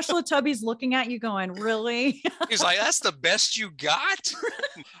think Mushlatubby's looking at you going, really? He's like, that's the best you got?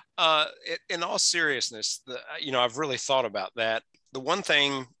 In all seriousness, I've really thought about that. The one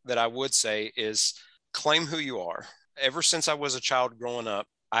thing that I would say is claim who you are. Ever since I was a child growing up,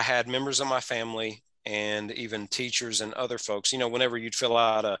 I had members of my family and even teachers and other folks, whenever you'd fill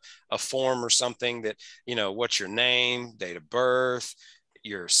out a form or something that, what's your name, date of birth,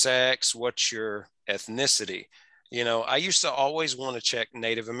 your sex, what's your ethnicity. I used to always want to check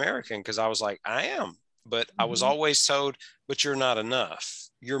Native American because I was like, I am, but I was always told, but you're not enough.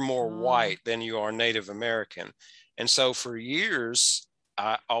 You're more white than you are Native American. And so for years,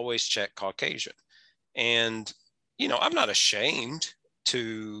 I always checked Caucasian. And, I'm not ashamed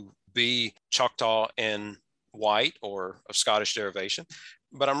to be Choctaw and white or of Scottish derivation,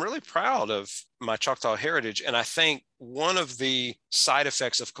 but I'm really proud of my Choctaw heritage. And I think one of the side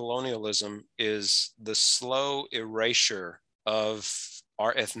effects of colonialism is the slow erasure of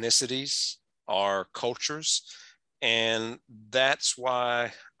our ethnicities, our cultures. And that's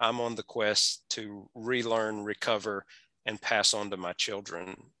why I'm on the quest to relearn, recover, and pass on to my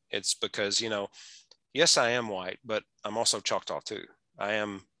children. It's because, yes, I am white, but I'm also Choctaw too. I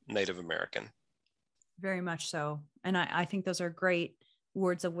am Native American. Very much so. And I think those are great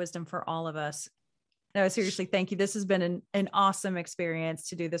words of wisdom for all of us. No, seriously, thank you. This has been an awesome experience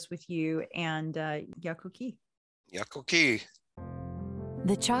to do this with you, and Yakuki. Yakuki.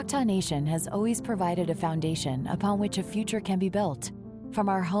 The Choctaw Nation has always provided a foundation upon which a future can be built. From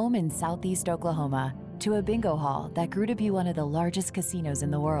our home in Southeast Oklahoma to a bingo hall that grew to be one of the largest casinos in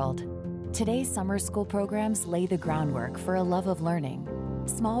the world. Today's summer school programs lay the groundwork for a love of learning.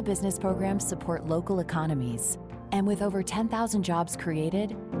 Small business programs support local economies. And with over 10,000 jobs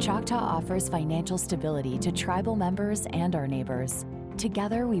created, Choctaw offers financial stability to tribal members and our neighbors.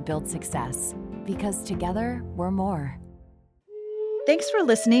 Together, we build success, because together, we're more. Thanks for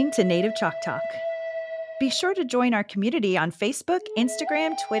listening to Native Chalk Talk. Be sure to join our community on Facebook,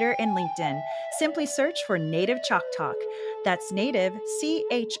 Instagram, Twitter, and LinkedIn. Simply search for Native Chalk Talk. That's Native,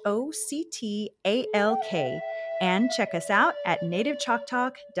 CHOCTALK. And check us out at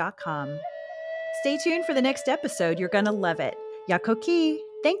nativechalktalk.com. Stay tuned for the next episode. You're going to love it. Yakoki.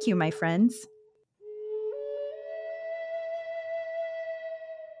 Thank you, my friends.